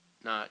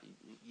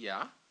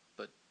 Yeah,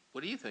 but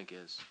what do you think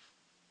is?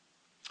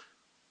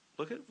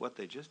 Look at what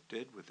they just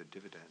did with the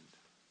dividend.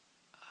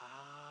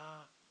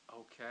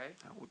 Okay.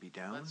 That would be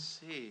down. Let's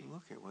see.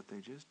 Look at what they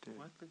just did.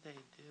 What did they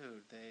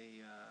do?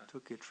 They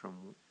took it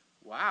from.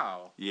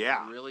 Wow.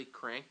 Yeah. Really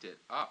cranked it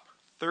up.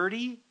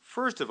 30.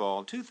 First of all,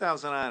 in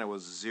 2009 it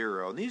was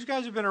 0. And these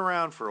guys have been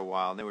around for a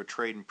while, and they were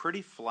trading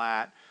pretty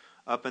flat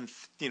up in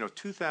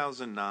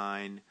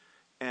 2009,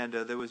 and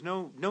there was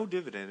no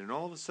dividend, and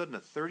all of a sudden a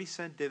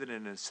 30-cent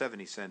dividend and a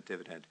 70-cent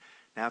dividend.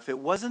 Now, if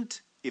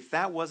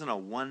that wasn't a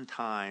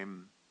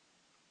one-time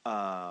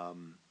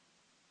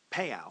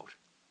payout,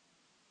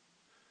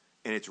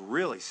 and it's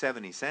really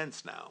 70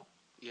 cents now.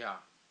 Yeah.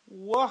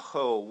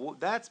 Whoa,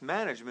 that's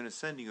management is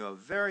sending you a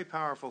very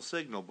powerful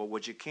signal, but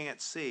what you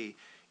can't see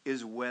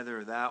is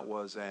whether that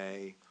was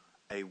a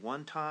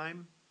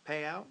one-time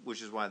payout,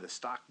 which is why the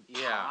stock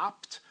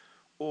popped,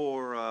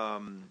 or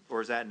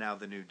is that now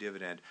the new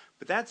dividend?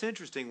 But that's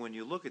interesting when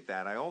you look at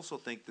that. I also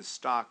think the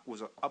stock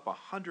was up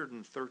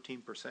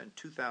 113% in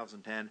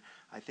 2010.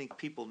 I think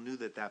people knew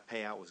that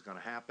payout was going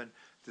to happen.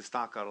 The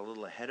stock got a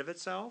little ahead of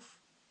itself.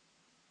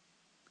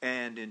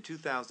 And in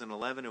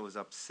 2011, it was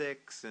up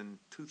 6. In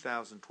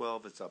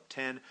 2012, it's up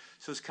 10.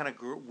 So it's kind of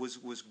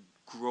was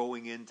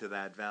growing into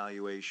that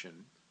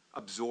valuation,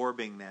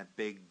 absorbing that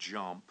big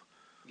jump.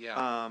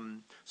 Yeah.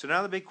 So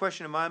now the big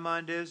question in my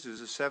mind is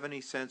it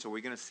 70 cents? Are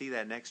we going to see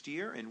that next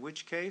year? In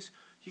which case,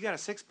 you got a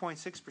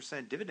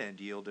 6.6%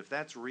 dividend yield. If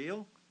that's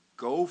real,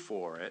 go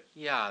for it.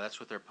 Yeah, that's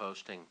what they're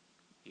posting.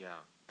 Yeah.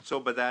 So,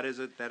 but that is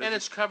it. And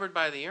it's covered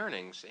by the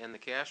earnings and the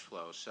cash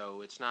flow, so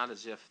it's not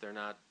as if they're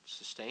not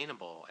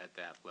sustainable at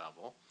that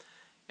level.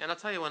 And I'll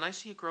tell you, when I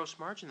see a gross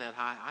margin that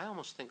high, I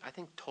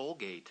think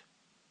Tollgate.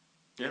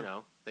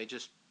 Yeah.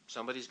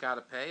 Somebody's got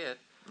to pay it.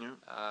 Yeah.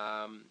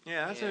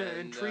 That's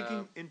an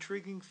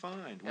intriguing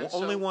find.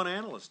 Only one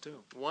analyst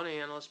too. One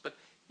analyst, but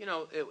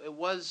it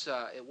was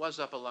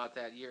up a lot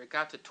that year. It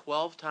got to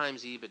 12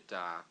 times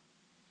EBITDA.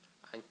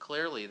 And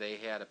clearly they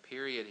had a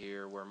period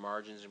here where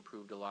margins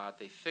improved a lot.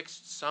 They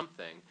fixed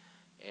something,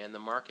 and the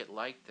market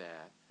liked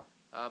that.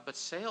 But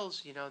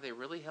sales, they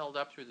really held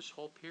up through this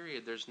whole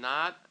period. There's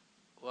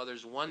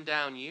one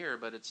down year,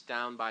 but it's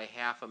down by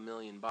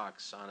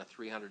 $500,000 on a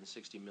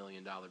 $360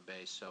 million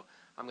base. So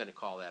I'm going to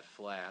call that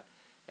flat.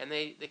 And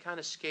they kind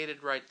of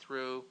skated right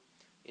through,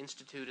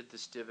 instituted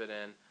this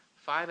dividend,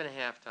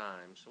 5.5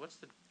 times. What's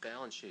the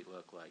balance sheet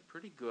look like?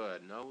 Pretty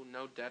good.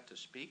 No debt to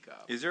speak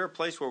of. Is there a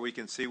place where we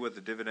can see what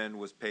the dividend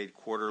was paid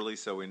quarterly,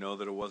 so we know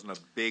that it wasn't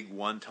a big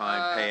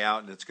one-time payout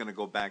and it's going to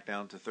go back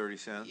down to 30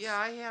 cents? Yeah,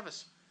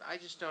 I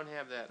just don't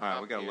have that All right,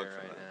 up we gotta here look for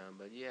right that. now.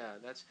 But yeah,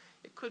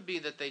 it could be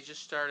that they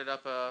just started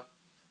up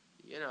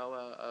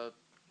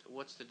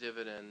what's the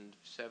dividend?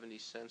 70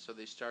 cents. So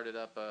they started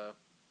up a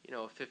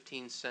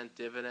 15-cent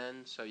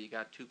dividend. So you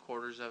got 2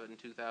 quarters of it in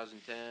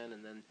 2010,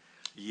 and then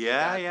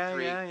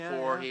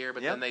four here,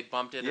 but then they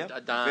bumped it a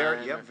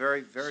dime.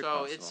 Very so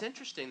possible. it's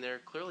interesting. They're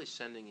clearly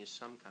sending you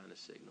some kind of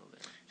signal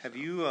there. Have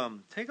you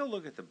take a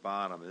look at the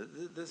bottom?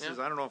 This is,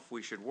 I don't know if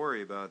we should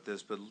worry about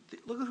this, but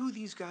look at who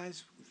these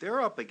guys.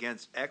 They're up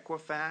against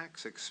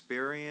Equifax,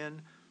 Experian,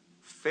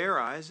 Fair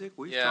Isaac.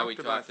 We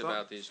talked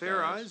about these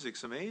Fair guys.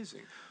 Isaac's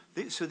amazing.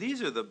 So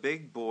these are the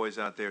big boys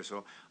out there.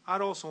 So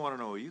I'd also want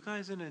to know: are you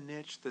guys in a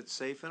niche that's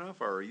safe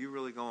enough, or are you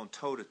really going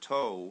toe to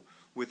toe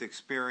with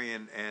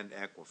Experian and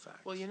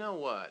Equifax? Well, you know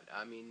what?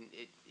 I mean,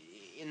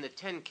 in the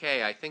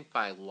 10K, I think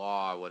by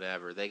law,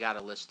 whatever, they got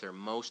to list their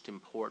most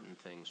important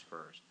things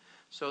first.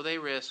 So they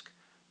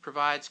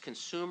provides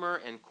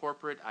consumer and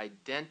corporate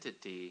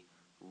identity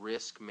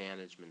risk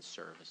management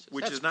services.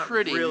 Which is not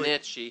pretty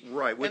niche-y.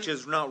 Right, which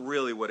is not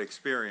really what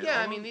Experian. Yeah,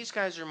 I mean, these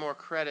guys are more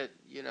credit,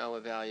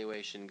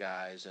 evaluation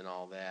guys and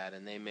all that,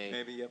 and they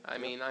maybe. I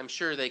mean, I'm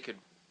sure they could,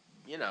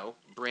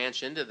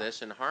 branch into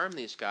this and harm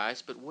these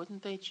guys, but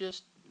wouldn't they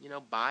just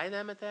buy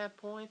them at that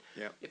point?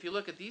 Yeah. If you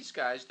look at these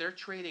guys, they're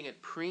trading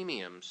at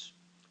premiums.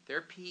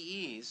 Their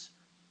PEs,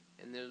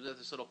 and there's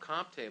this little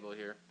comp table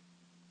here,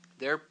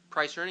 their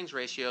price-earnings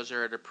ratios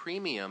are at a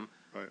premium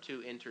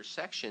to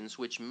intersections,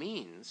 which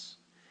means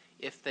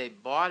if they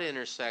bought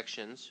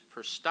intersections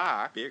for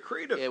stock,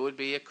 it would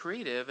be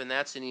accretive, and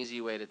that's an easy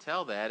way to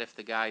tell that. If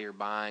the guy you're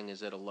buying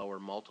is at a lower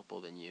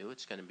multiple than you,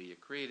 it's going to be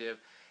accretive.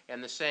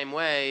 And the same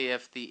way,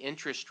 if the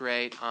interest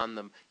rate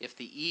if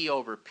the E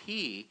over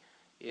P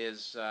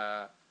is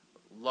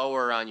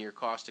lower on your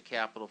cost of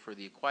capital for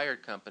the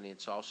acquired company,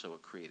 it's also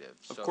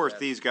accretive. Of course,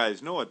 these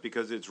guys know it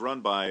because it's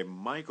run by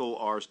Michael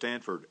R.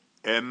 Stanford,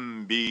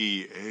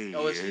 MBA.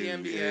 Oh, is he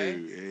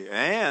MBA?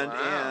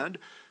 And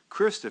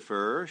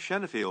Christopher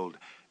Shenefield,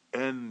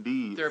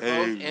 MBA. They're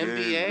both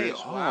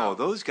MBAs. Wow. Oh,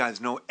 those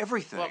guys know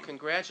everything. Well,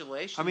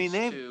 congratulations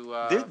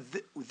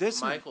to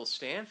Michael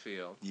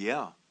Stanfield.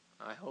 Yeah.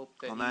 I hope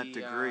that on that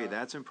degree,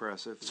 that's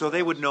impressive. So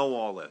they would know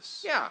all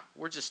this. Yeah,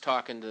 we're just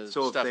talking to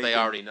stuff they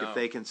already know. If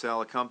they can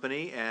sell a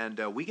company, and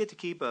we get to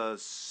keep a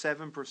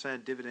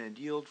 7% dividend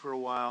yield for a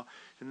while,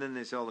 and then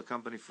they sell the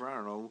company for, I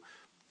don't know,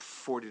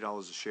 $40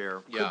 a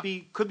share. Yeah.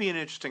 Could be an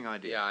interesting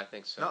idea. Yeah, I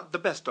think so. Not the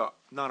best,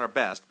 not our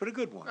best, but a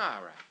good one.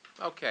 All right.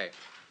 Okay.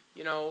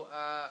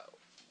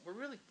 We're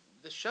really,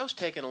 the show's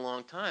taken a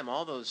long time.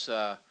 All those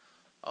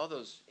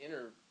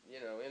inter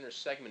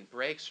segment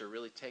breaks are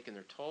really taking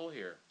their toll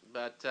here.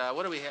 But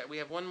what do we have? We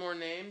have one more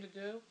name to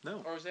do?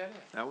 No. Or was that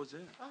it? That was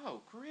it. Oh,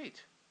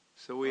 great.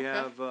 So we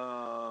have...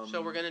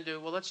 so we're going to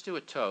let's do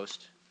a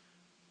toast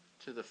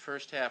to the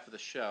first half of the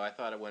show. I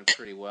thought it went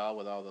pretty well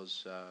with all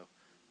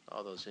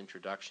those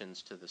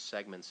introductions to the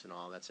segments and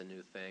all. That's a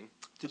new thing.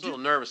 I was a little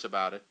nervous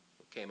about it.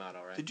 It came out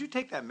all right. Did you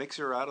take that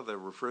mixer out of the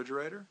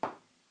refrigerator?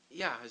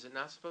 Yeah. Is it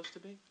not supposed to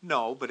be?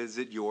 No, but is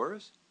it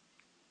yours?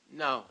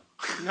 No.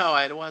 No,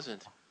 it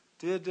wasn't.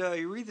 Did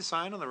you read the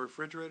sign on the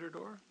refrigerator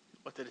door?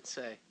 What did it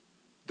say?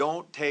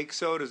 Don't take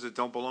sodas that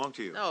don't belong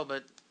to you. No,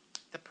 but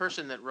the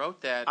person that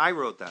wrote that... I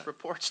wrote that.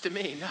 ...reports to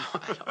me. No,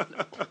 I don't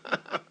know.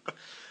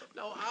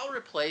 No, I'll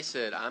replace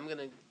it. I'm going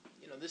to...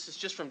 this is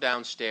just from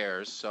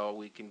downstairs, so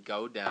we can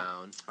go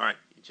down. All right.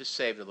 You just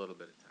saved a little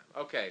bit of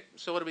time. Okay,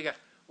 so what do we got?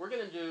 We're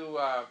going to do...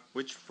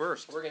 which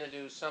first? We're going to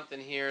do something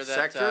here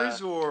that...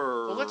 Sectors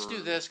or... Well, let's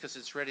do this because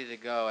it's ready to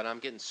go, and I'm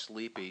getting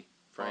sleepy,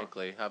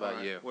 frankly. How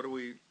about you? What do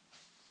we...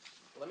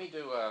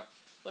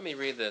 Let me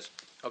read this.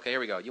 Okay,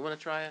 here we go. You want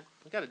to try it?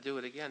 We got to do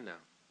it again now.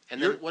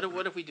 And then what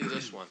if we do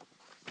this one?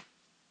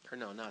 Or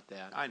no, not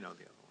that. I know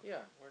the other one. Yeah,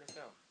 where'd it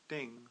go?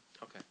 Ding.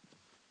 Okay.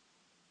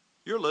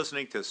 You're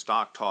listening to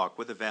Stock Talk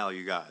with the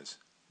Value Guys.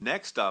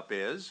 Next up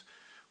is,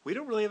 we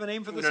don't really have a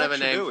name for the section,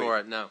 do we? We don't have a name for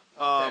it, no.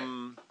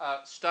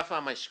 Okay. Stuff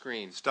on my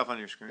screen. Stuff on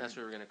your screen. That's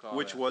what we're going to call it.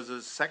 Which was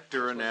a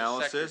sector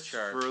analysis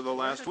for the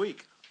last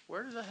week.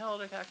 Where the hell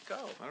did that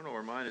go? I don't know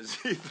where mine is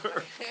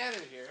either. I had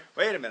it here.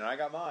 Wait a minute, I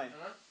got mine.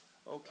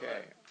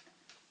 Okay.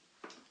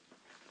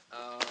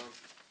 I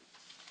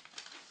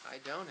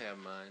don't have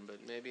mine, but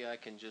maybe I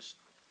can just...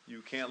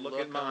 You can't look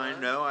at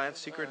mine. No, I have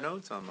secret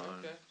notes on mine.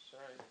 Okay,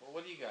 sorry. Well,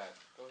 what do you got?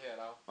 Go ahead.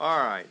 All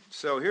right.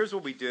 So here's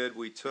what we did.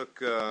 We took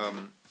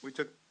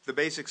the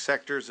basic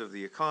sectors of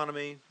the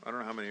economy. I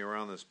don't know how many are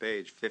on this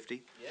page.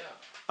 50.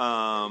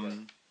 Yeah.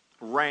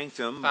 Ranked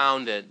them.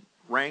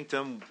 Ranked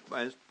them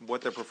as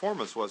what their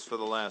performance was for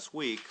the last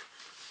week,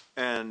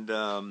 and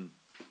I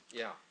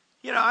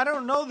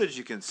don't know that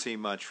you can see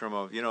much from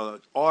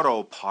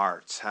auto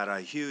parts had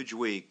a huge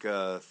week,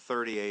 up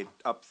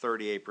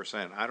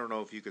 38%. I don't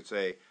know if you could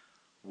say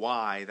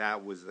why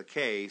that was the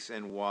case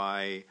and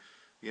why,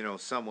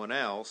 someone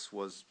else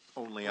was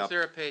only up. Is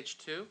there a page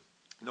 2?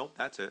 Nope,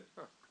 that's it.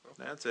 Huh,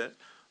 okay. That's it.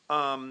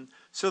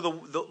 So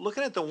the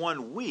looking at the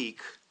 1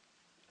 week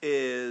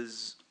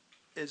is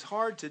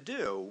hard to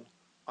do.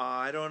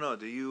 I don't know.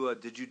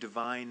 Did you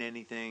divine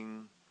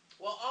anything?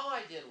 Well, all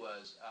I did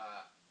was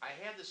I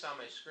had this on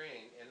my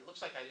screen, and it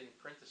looks like I didn't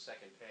print the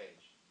second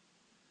page.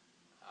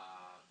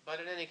 But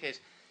in any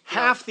case,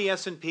 Half the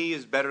S&P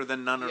is better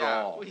than none at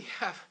yeah, all. we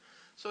have.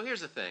 So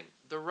here's the thing: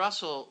 the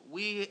Russell.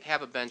 We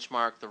have a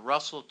benchmark, the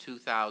Russell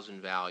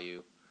 2000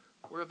 value.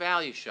 We're a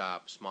value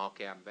shop, small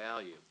cap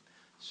value.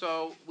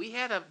 So we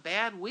had a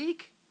bad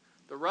week.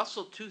 The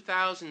Russell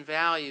 2000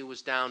 value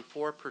was down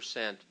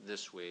 4%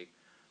 this week.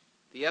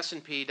 The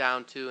S&P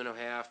down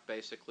 2.5%,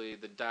 basically.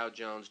 The Dow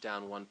Jones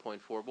down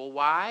 1.4%. Well,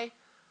 why?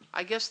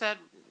 I guess that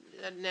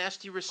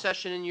nasty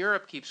recession in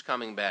Europe keeps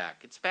coming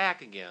back. It's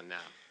back again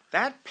now.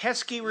 That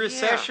pesky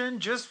recession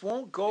just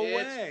won't go away.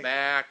 It's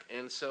back,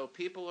 and so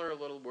people are a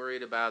little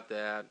worried about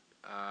that.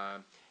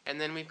 And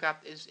then we've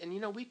got,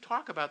 we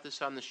talk about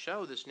this on the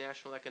show, this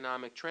national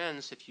economic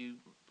trends. If you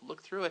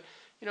look through it,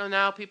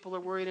 now people are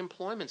worried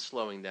employment's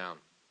slowing down.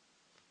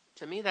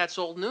 To me, that's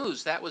old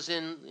news. That was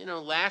in,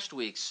 last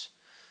week's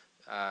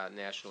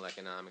national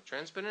economic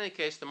trends. But in any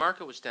case, the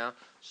market was down.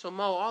 So,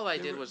 Mo, all I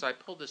did was I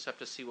pulled this up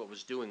to see what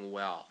was doing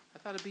well. I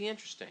thought it'd be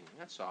interesting.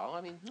 That's all.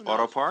 I mean, who knows?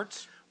 Auto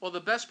parts? Well, the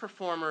best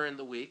performer in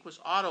the week was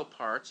auto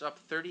parts, up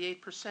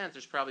 38%.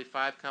 There's probably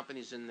 5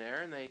 companies in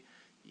there, and they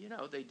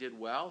did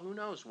well. Who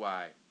knows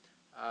why?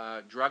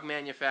 Drug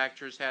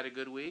manufacturers had a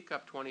good week,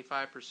 up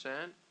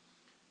 25%.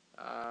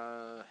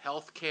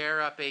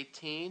 Healthcare up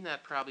 18%.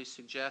 That probably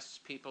suggests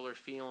people are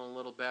feeling a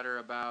little better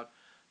about,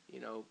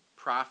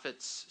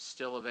 profits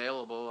still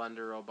available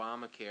under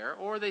Obamacare,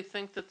 or they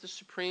think that the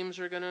Supremes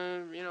are going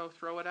to,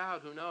 throw it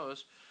out. Who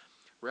knows?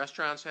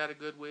 Restaurants had a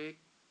good week.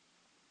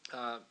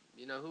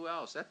 Who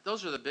else?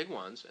 Those are the big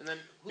ones. And then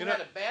who had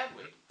a bad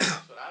week?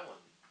 That's what I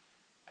wanted.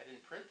 I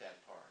didn't print that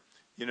part.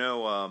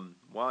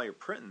 While you're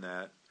printing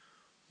that,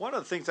 one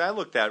of the things I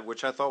looked at,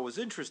 which I thought was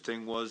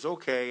interesting, was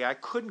I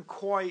couldn't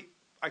quite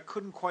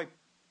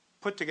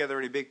put together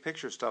any big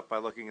picture stuff by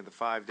looking at the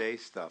 5-day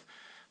stuff.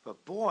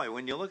 But boy,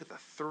 when you look at the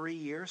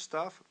 3-year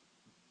stuff,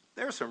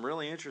 there's some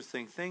really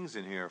interesting things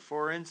in here.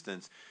 For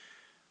instance,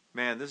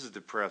 man, this is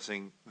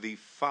depressing. The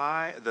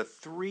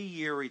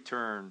 3-year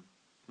return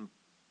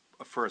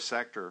for a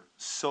sector,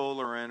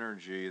 solar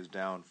energy, is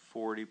down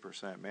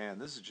 40%. Man,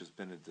 this has just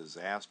been a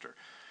disaster.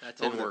 That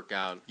didn't work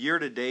out. Year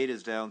to date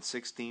is down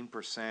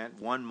 16%.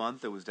 1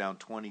 month it was down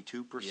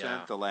 22%.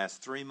 Yeah. The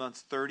last 3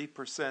 months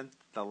 30%.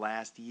 The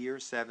last year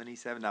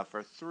 77%. Now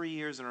for 3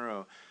 years in a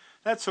row,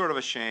 that's sort of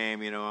a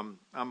shame.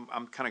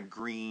 I'm kind of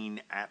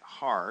green at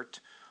heart.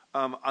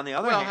 On the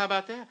other hand, how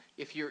about that?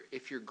 If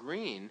you're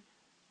green,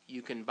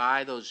 you can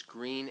buy those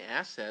green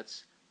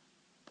assets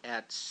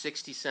at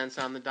 60 cents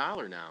on the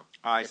dollar now.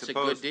 It's a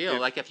good deal.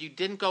 Like if you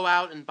didn't go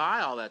out and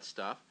buy all that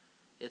stuff,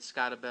 it's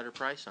got a better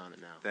price on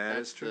it now.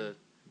 That's true.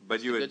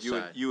 But you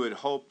would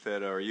hope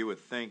that, or you would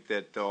think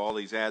that all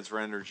these ads for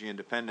energy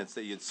independence,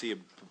 that you'd see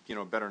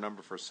a better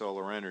number for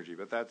solar energy.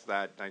 But that's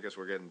that. I guess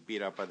we're getting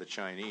beat up by the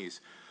Chinese.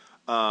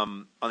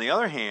 On the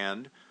other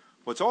hand,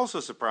 what's also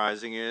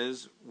surprising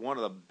is one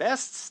of the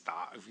best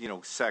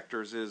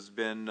sectors has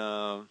been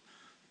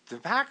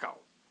tobacco.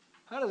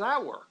 How does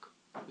that work?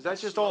 Is that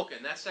just smoking?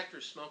 That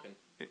sector's smoking.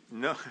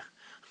 No.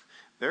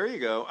 There you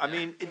go. I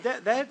mean,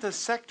 that's a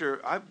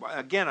sector.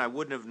 I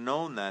wouldn't have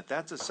known that.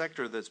 That's a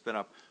sector that's been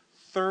up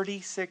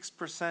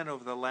 36%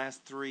 over the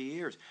last 3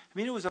 years. I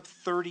mean, it was up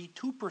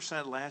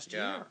 32% last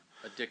year.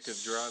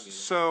 Addictive drug.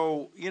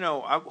 So,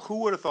 who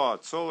would have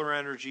thought solar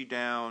energy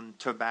down,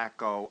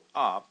 tobacco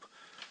up?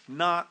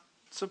 Not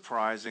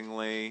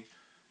surprisingly,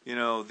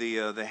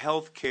 the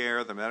health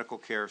care, the medical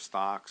care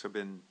stocks have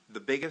been the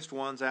biggest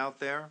ones out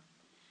there.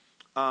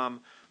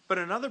 But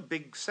another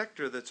big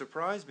sector that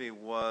surprised me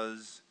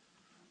was,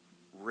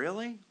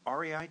 really?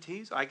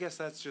 REITs? I guess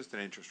that's just an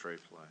interest rate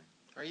play.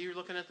 Are you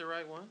looking at the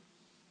right one?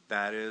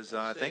 That is,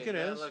 I think it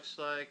is. That looks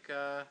like...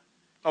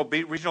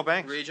 regional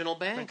banks. Regional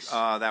banks.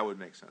 That would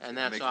make sense. And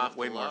that's makes off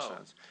way the more low.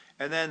 sense.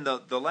 And then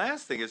the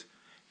last thing is,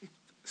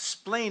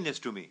 explain this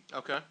to me.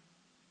 Okay.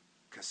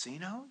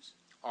 Casinos?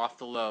 Off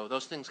the low.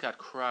 Those things got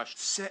crushed.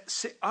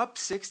 Up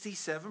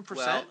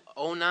 67%?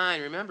 Well,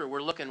 09, remember,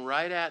 we're looking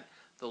right at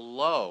the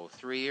low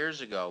 3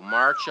 years ago.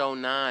 March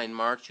 09,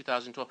 March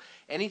 2012.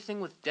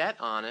 Anything with debt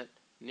on it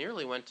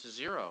nearly went to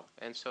zero.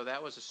 And so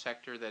that was a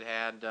sector that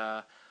had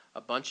a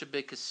bunch of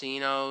big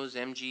casinos,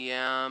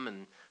 MGM,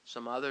 and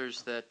some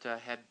others that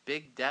had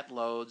big debt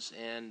loads,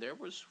 and there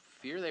was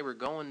fear they were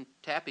going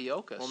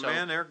tapioca. Well,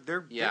 man,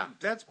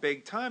 that's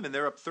big time, and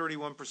they're up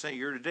 31%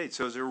 year to date.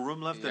 So is there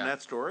room left in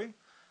that story?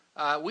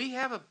 We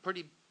have a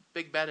pretty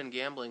big bet in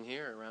gambling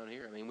around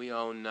here. I mean, we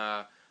own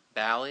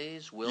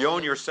Bally's. You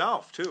own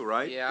yourself too,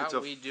 right? Yeah,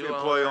 we do.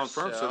 Employee-owned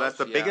firm, so that's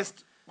the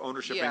biggest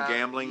ownership in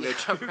gambling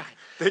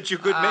that you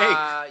could make.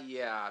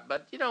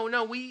 But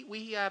no,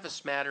 we have a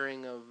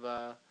smattering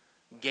of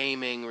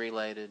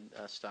gaming-related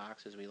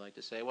stocks, as we like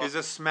to say. Well, is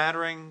a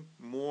smattering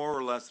more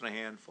or less than a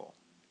handful?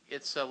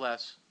 It's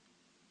less.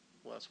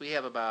 We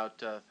have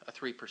about a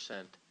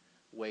 3%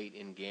 weight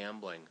in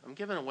gambling. I'm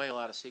giving away a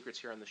lot of secrets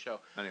here on the show.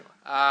 Anyway.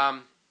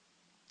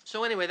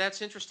 So anyway,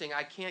 that's interesting.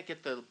 I can't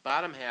get the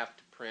bottom half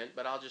to print,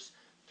 but I'll just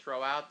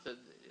throw out the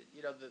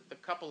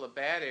couple of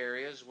bad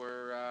areas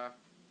were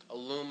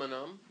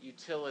aluminum,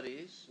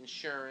 utilities,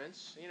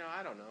 insurance.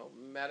 I don't know,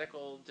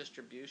 medical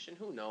distribution.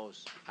 Who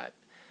knows?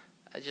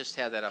 I just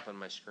had that up on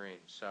my screen.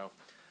 So,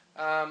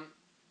 well,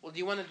 do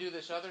you want to do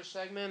this other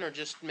segment, or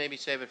just maybe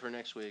save it for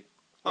next week?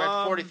 We're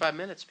at 45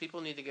 minutes.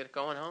 People need to get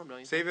going home, don't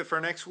you? Save it for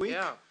next week?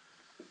 Yeah.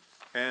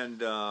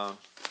 And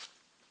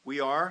we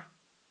are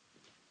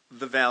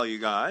the Value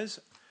Guys,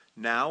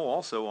 now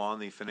also on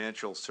the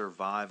Financial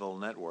Survival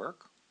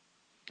Network.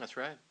 That's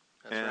right.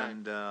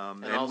 And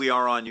we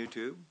are on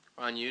YouTube.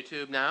 On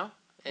YouTube now.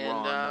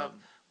 And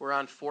we're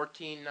on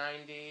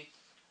 1490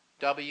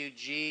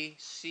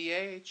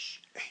 WGCH.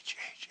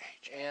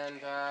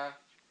 And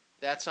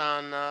that's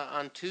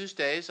on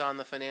Tuesdays on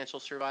the Financial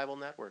Survival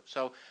Network.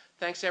 So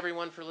thanks,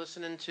 everyone, for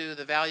listening to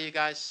the Value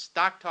Guys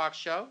Stock Talk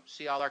Show.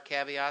 See all our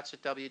caveats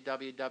at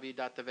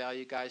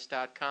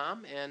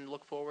www.thevalueguys.com, and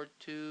look forward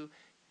to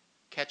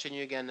catching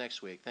you again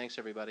next week. Thanks,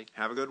 everybody.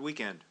 Have a good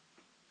weekend.